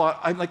make a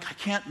lot. I'm like, I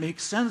can't make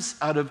sense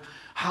out of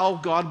how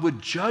God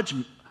would judge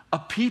a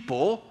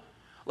people,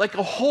 like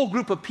a whole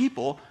group of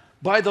people,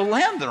 by the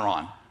land they're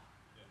on.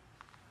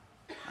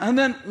 And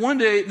then one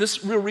day,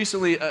 this real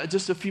recently,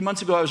 just a few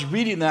months ago, I was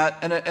reading that,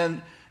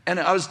 and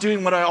I was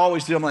doing what I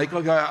always do. I'm like,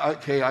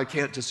 okay, I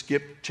can't just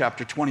skip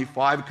chapter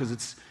 25 because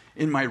it's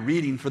in my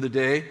reading for the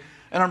day.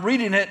 And I'm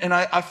reading it, and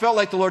I felt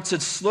like the Lord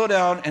said, slow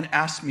down and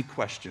ask me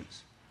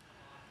questions.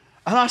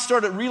 And I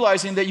started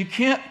realizing that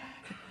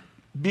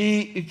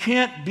there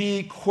can't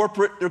be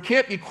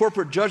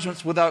corporate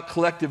judgments without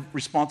collective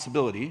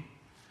responsibility.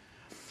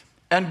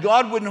 And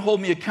God wouldn't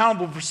hold me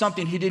accountable for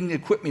something he didn't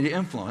equip me to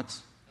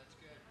influence.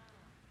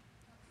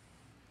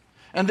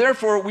 And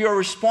therefore, we are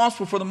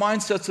responsible for the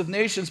mindsets of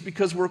nations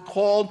because we're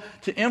called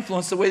to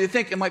influence the way they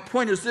think. And my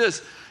point is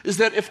this, is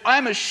that if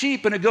I'm a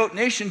sheep in a goat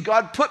nation,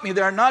 God put me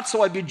there not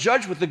so I'd be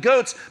judged with the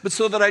goats, but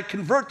so that I'd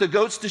convert the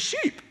goats to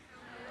sheep.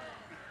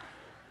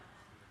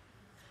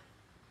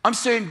 I'm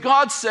saying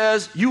God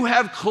says you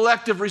have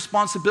collective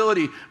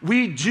responsibility.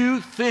 We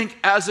do think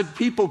as a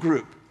people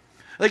group.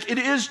 Like, it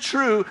is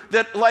true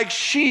that like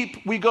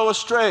sheep, we go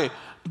astray.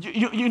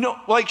 You know,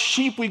 like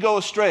sheep, we go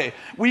astray.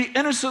 We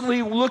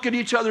innocently look at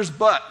each other's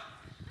butt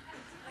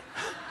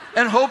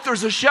and hope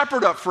there's a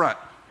shepherd up front.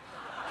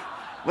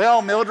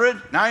 Well, Mildred,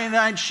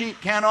 99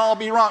 sheep can't all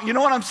be wrong. You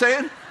know what I'm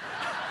saying?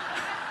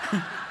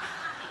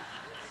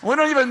 We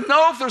don't even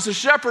know if there's a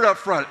shepherd up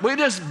front. We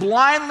just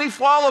blindly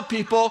follow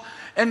people,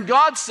 and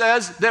God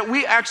says that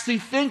we actually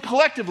think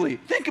collectively.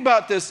 Think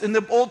about this in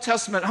the Old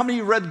Testament. How many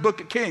of you read the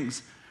book of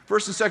Kings?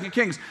 1st and 2nd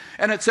Kings.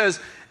 And it says,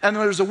 and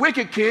there's a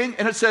wicked king,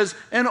 and it says,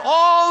 and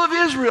all of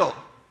Israel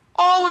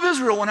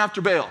went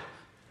after Baal.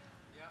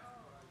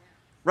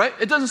 Right?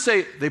 It doesn't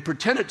say they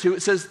pretended to,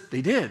 it says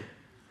they did.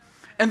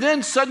 And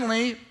then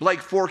suddenly, like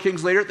 4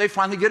 kings later, they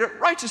finally get a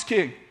righteous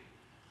king.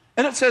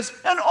 And it says,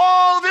 and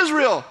all of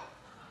Israel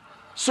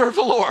serve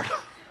the Lord.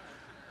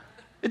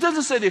 It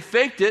doesn't say they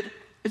faked it,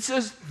 it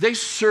says they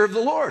serve the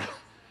Lord.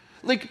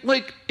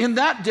 Like in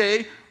that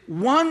day,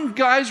 one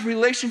guy's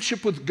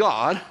relationship with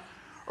God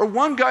or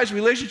one guy's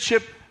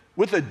relationship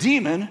with a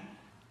demon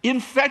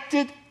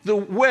infected the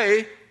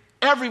way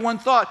everyone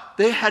thought.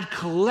 They had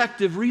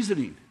collective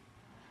reasoning.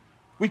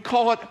 We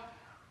call it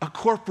a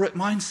corporate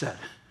mindset.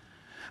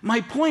 My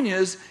point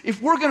is,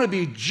 if we're going to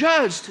be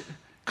judged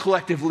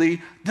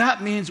collectively,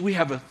 that means we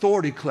have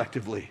authority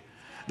collectively.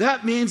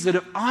 That means that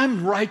if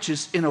I'm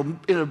righteous in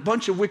a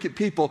bunch of wicked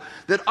people,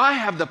 that I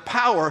have the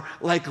power,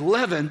 like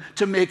leaven,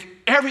 to make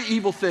every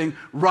evil thing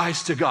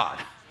rise to God.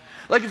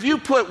 Like if you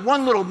put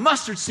one little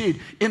mustard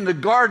seed in the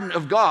garden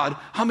of God,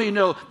 how many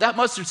know that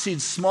mustard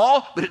seed's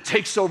small, but it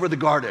takes over the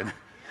garden?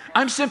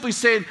 I'm simply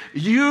saying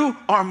you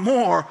are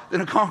more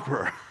than a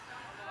conqueror.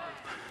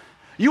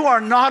 You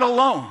are not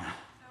alone.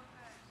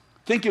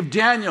 Think of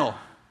Daniel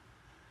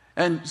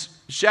and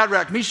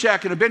Shadrach,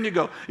 Meshach, and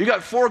Abednego. You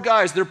got 4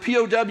 guys, they're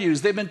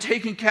POWs. They've been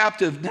taken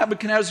captive.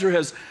 Nebuchadnezzar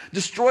has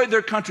destroyed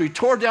their country,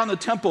 tore down the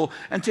temple,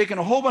 and taken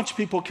a whole bunch of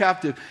people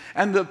captive.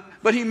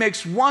 But he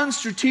makes one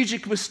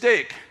strategic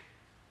mistake.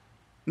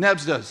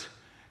 Nebs does.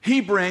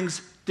 He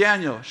brings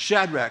Daniel,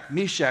 Shadrach,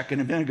 Meshach,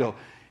 and Abednego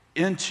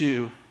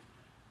into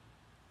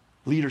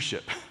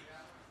leadership.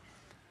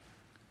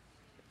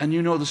 And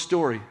you know the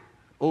story.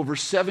 Over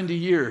 70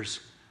 years,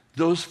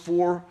 those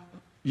 4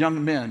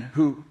 young men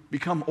who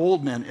become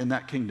old men in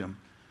that kingdom,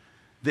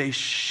 they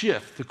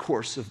shift the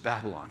course of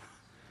Babylon.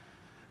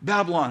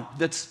 Babylon,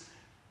 that's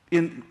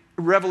in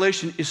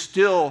Revelation, is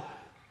still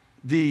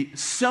the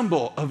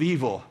symbol of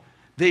evil.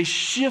 They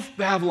shift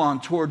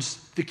Babylon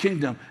towards the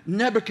kingdom.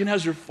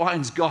 Nebuchadnezzar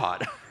finds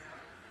God,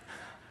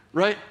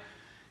 right?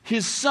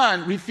 His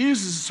son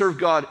refuses to serve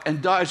God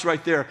and dies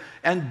right there.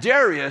 And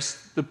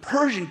Darius, the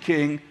Persian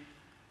king,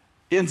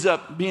 ends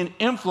up being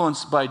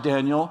influenced by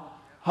Daniel.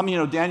 How many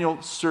know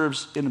Daniel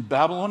serves in a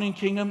Babylonian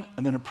kingdom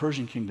and then a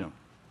Persian kingdom?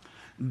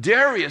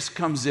 Darius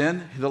comes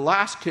in, the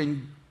last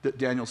king that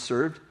Daniel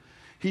served.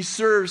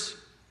 Daniel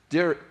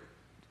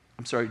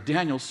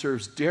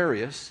serves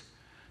Darius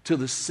till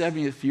the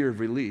 70th year of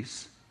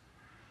release.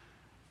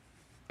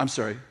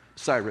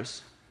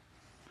 Cyrus.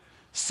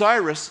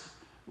 Cyrus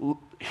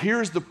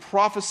hears the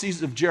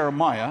prophecies of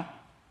Jeremiah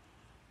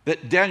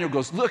that Daniel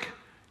goes, look,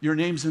 your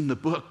name's in the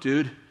book,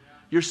 dude.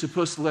 You're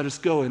supposed to let us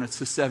go, and it's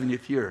the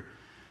 70th year.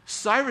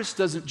 Cyrus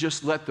doesn't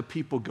just let the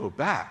people go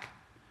back.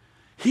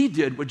 He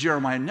did what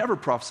Jeremiah never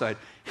prophesied.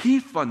 He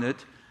funded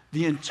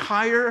the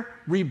entire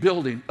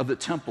rebuilding of the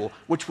temple,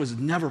 which was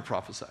never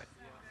prophesied.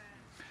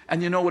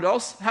 And you know what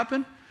else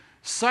happened?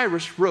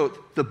 Cyrus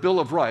wrote the Bill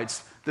of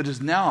Rights that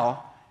is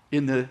now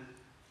in the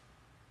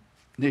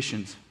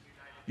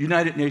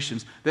United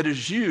Nations, that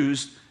is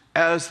used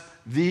as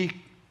the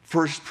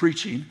first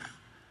preaching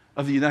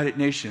of the United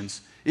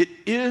Nations. It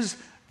is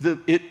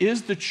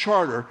the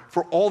charter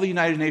for all the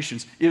United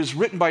Nations. It was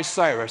written by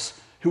Cyrus,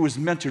 who was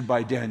mentored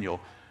by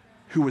Daniel,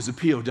 who was a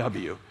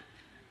POW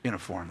in a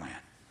foreign land.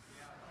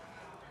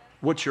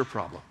 What's your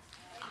problem?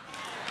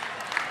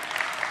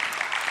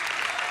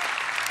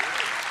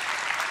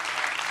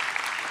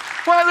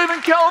 Well, I live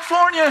in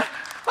California.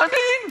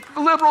 The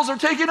liberals are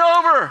taking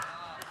over.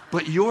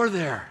 But you're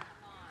there.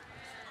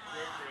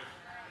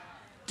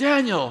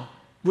 Daniel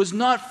was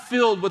not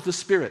filled with the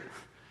Spirit.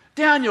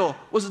 Daniel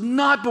was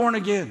not born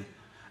again.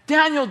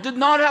 Daniel did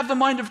not have the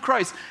mind of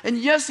Christ. And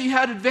yes, he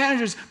had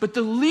advantages, but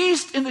the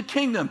least in the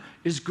kingdom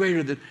is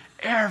greater than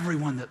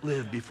everyone that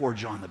lived before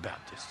John the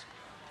Baptist.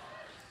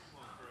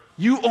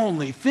 You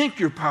only think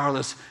you're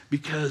powerless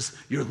because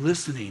you're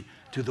listening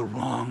to the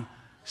wrong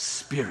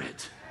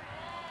spirit.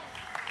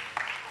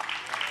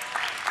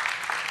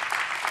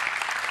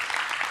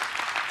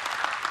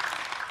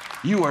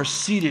 You are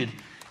seated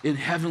in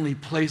heavenly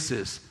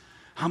places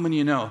How many of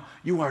you know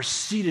you are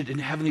seated in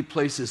heavenly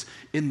places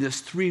in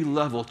this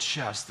 3-level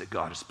chess that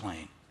God is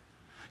playing?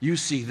 You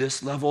see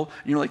this level,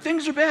 and you're like,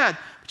 things are bad,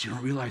 but you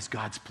don't realize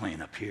God's playing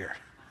up here.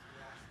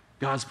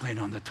 God's playing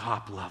on the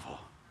top level.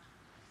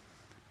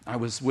 I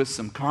was with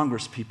some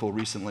Congress people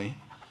recently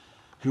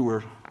who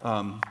were,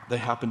 they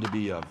happened to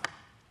be of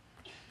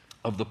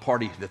the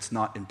party that's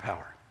not in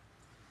power.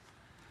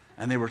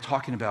 And they were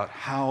talking about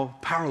how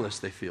powerless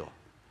they feel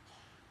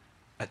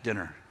at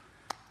dinner.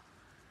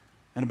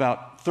 And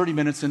about 30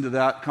 minutes into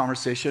that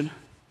conversation,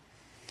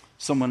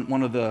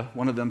 one of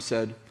them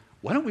said,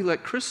 why don't we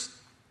let Chris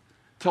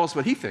tell us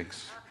what he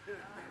thinks?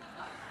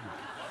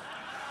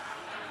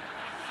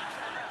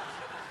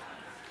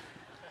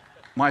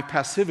 My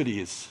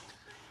passivity is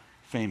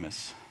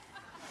famous.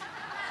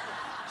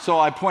 So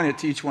I pointed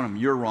to each one of them,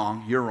 you're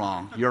wrong, you're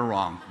wrong, you're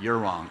wrong, you're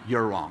wrong,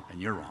 you're wrong,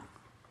 and you're wrong.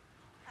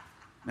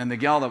 And the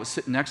gal that was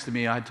sitting next to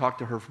me, I talked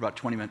to her for about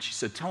 20 minutes. She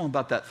said, tell him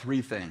about that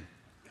 3 thing.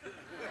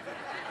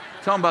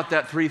 Tell him about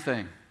that 3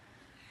 thing.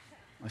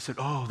 I said,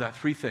 oh, that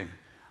 3 thing.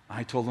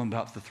 I told him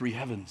about the 3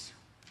 heavens.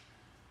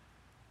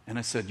 And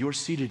I said, you're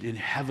seated in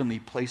heavenly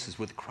places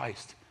with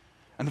Christ.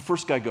 And the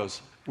first guy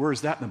goes, where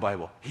is that in the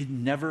Bible?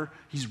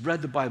 He's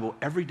read the Bible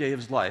every day of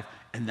his life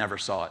and never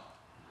saw it.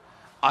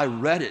 I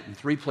read it in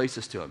 3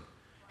 places to him.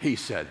 He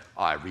said,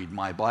 I read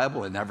my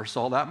Bible and never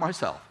saw that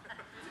myself.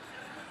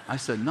 I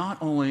said, not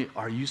only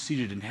are you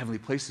seated in heavenly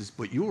places,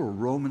 but you're a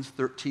Romans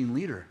 13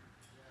 leader.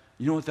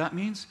 You know what that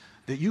means?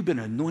 That you've been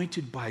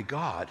anointed by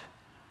God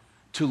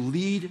to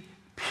lead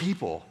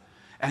people,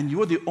 and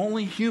you're the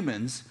only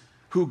humans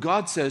who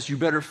God says you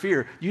better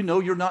fear. You know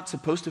you're not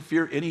supposed to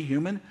fear any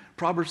human.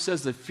 Proverbs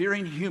says that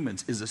fearing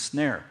humans is a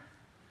snare.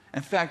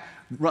 In fact,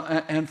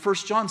 and 1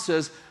 John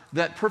says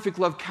that perfect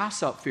love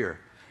casts out fear.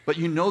 But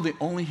you know the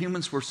only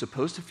humans we're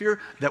supposed to fear,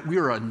 that we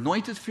are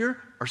anointed to fear,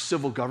 are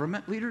civil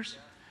government leaders.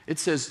 It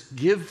says,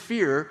 give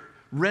fear,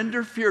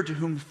 render fear to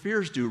whom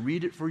fears due.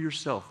 Read it for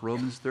yourself,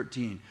 Romans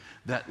 13.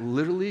 That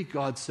literally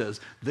God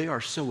says, they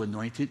are so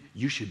anointed,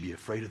 you should be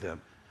afraid of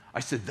them. I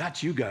said,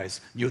 that's you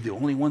guys. You're the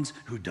only ones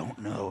who don't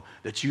know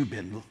that you've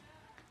been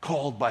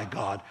called by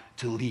God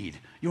to lead.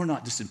 You're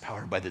not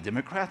disempowered by the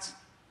Democrats.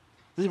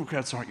 The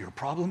Democrats aren't your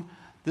problem.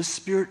 The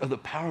spirit of the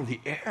power of the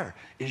air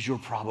is your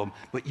problem,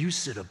 but you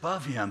sit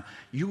above him.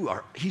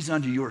 He's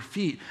under your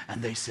feet,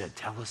 and they said,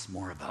 tell us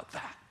more about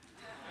that.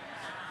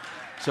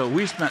 So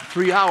we spent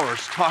 3 hours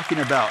talking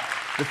about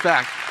the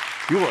fact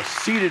you are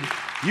seated,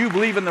 you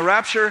believe in the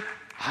rapture.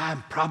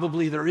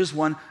 Probably there is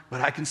one,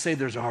 but I can say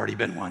there's already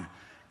been one.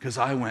 Because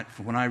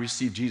when I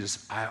received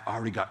Jesus, I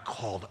already got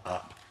called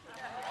up.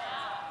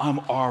 I'm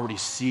already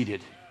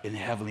seated in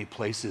heavenly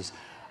places.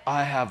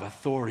 I have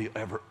authority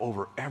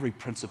over every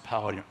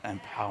principality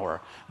and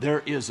power. There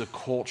is a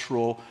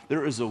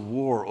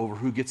war over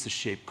who gets to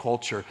shape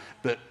culture,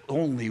 but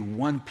only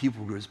one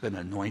people who has been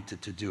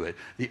anointed to do it.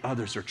 The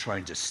others are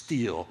trying to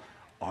steal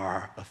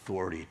our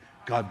authority.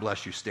 God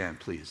bless you. Stand,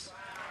 please.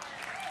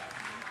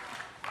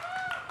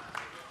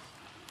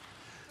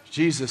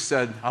 Jesus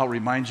said, I'll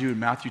remind you in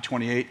Matthew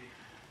 28,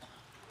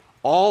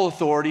 all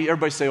authority,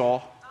 everybody say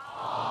all,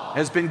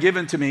 has been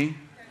given to me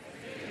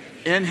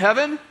in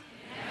heaven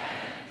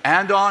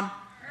and on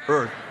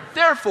earth.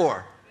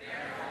 Therefore,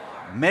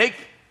 make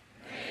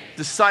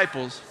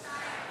disciples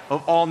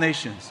of all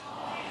nations,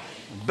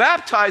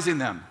 baptizing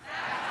them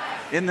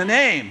in the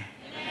name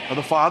of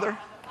the Father,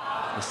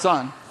 the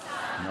Son,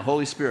 and the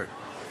Holy Spirit.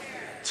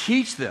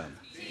 Teach them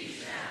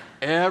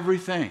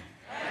everything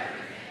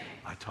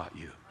I taught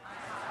you.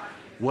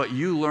 What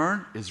you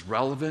learn is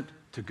relevant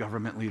to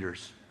government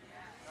leaders.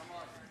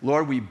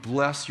 Lord, we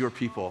bless your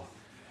people,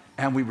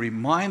 and we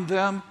remind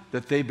them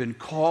that they've been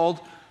called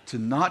to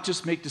not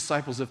just make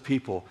disciples of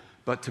people,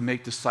 but to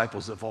make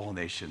disciples of all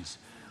nations.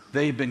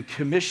 They've been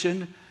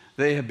commissioned,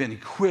 they have been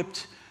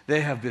equipped,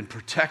 they have been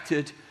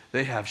protected,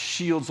 they have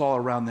shields all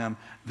around them.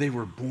 They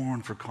were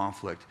born for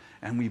conflict,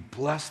 and we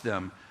bless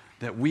them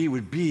that we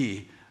would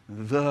be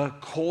the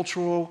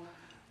cultural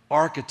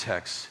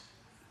architects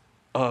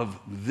of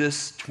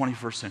this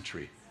 21st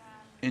century.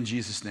 In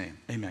Jesus' name,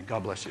 amen.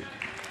 God bless you.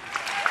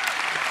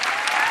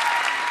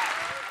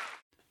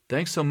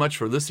 Thanks so much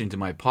for listening to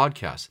my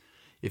podcast.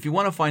 If you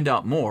want to find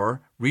out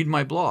more, read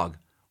my blog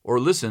or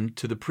listen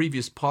to the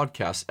previous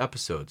podcast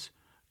episodes.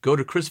 Go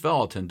to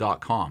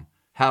chrisvallotton.com.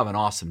 Have an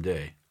awesome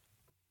day.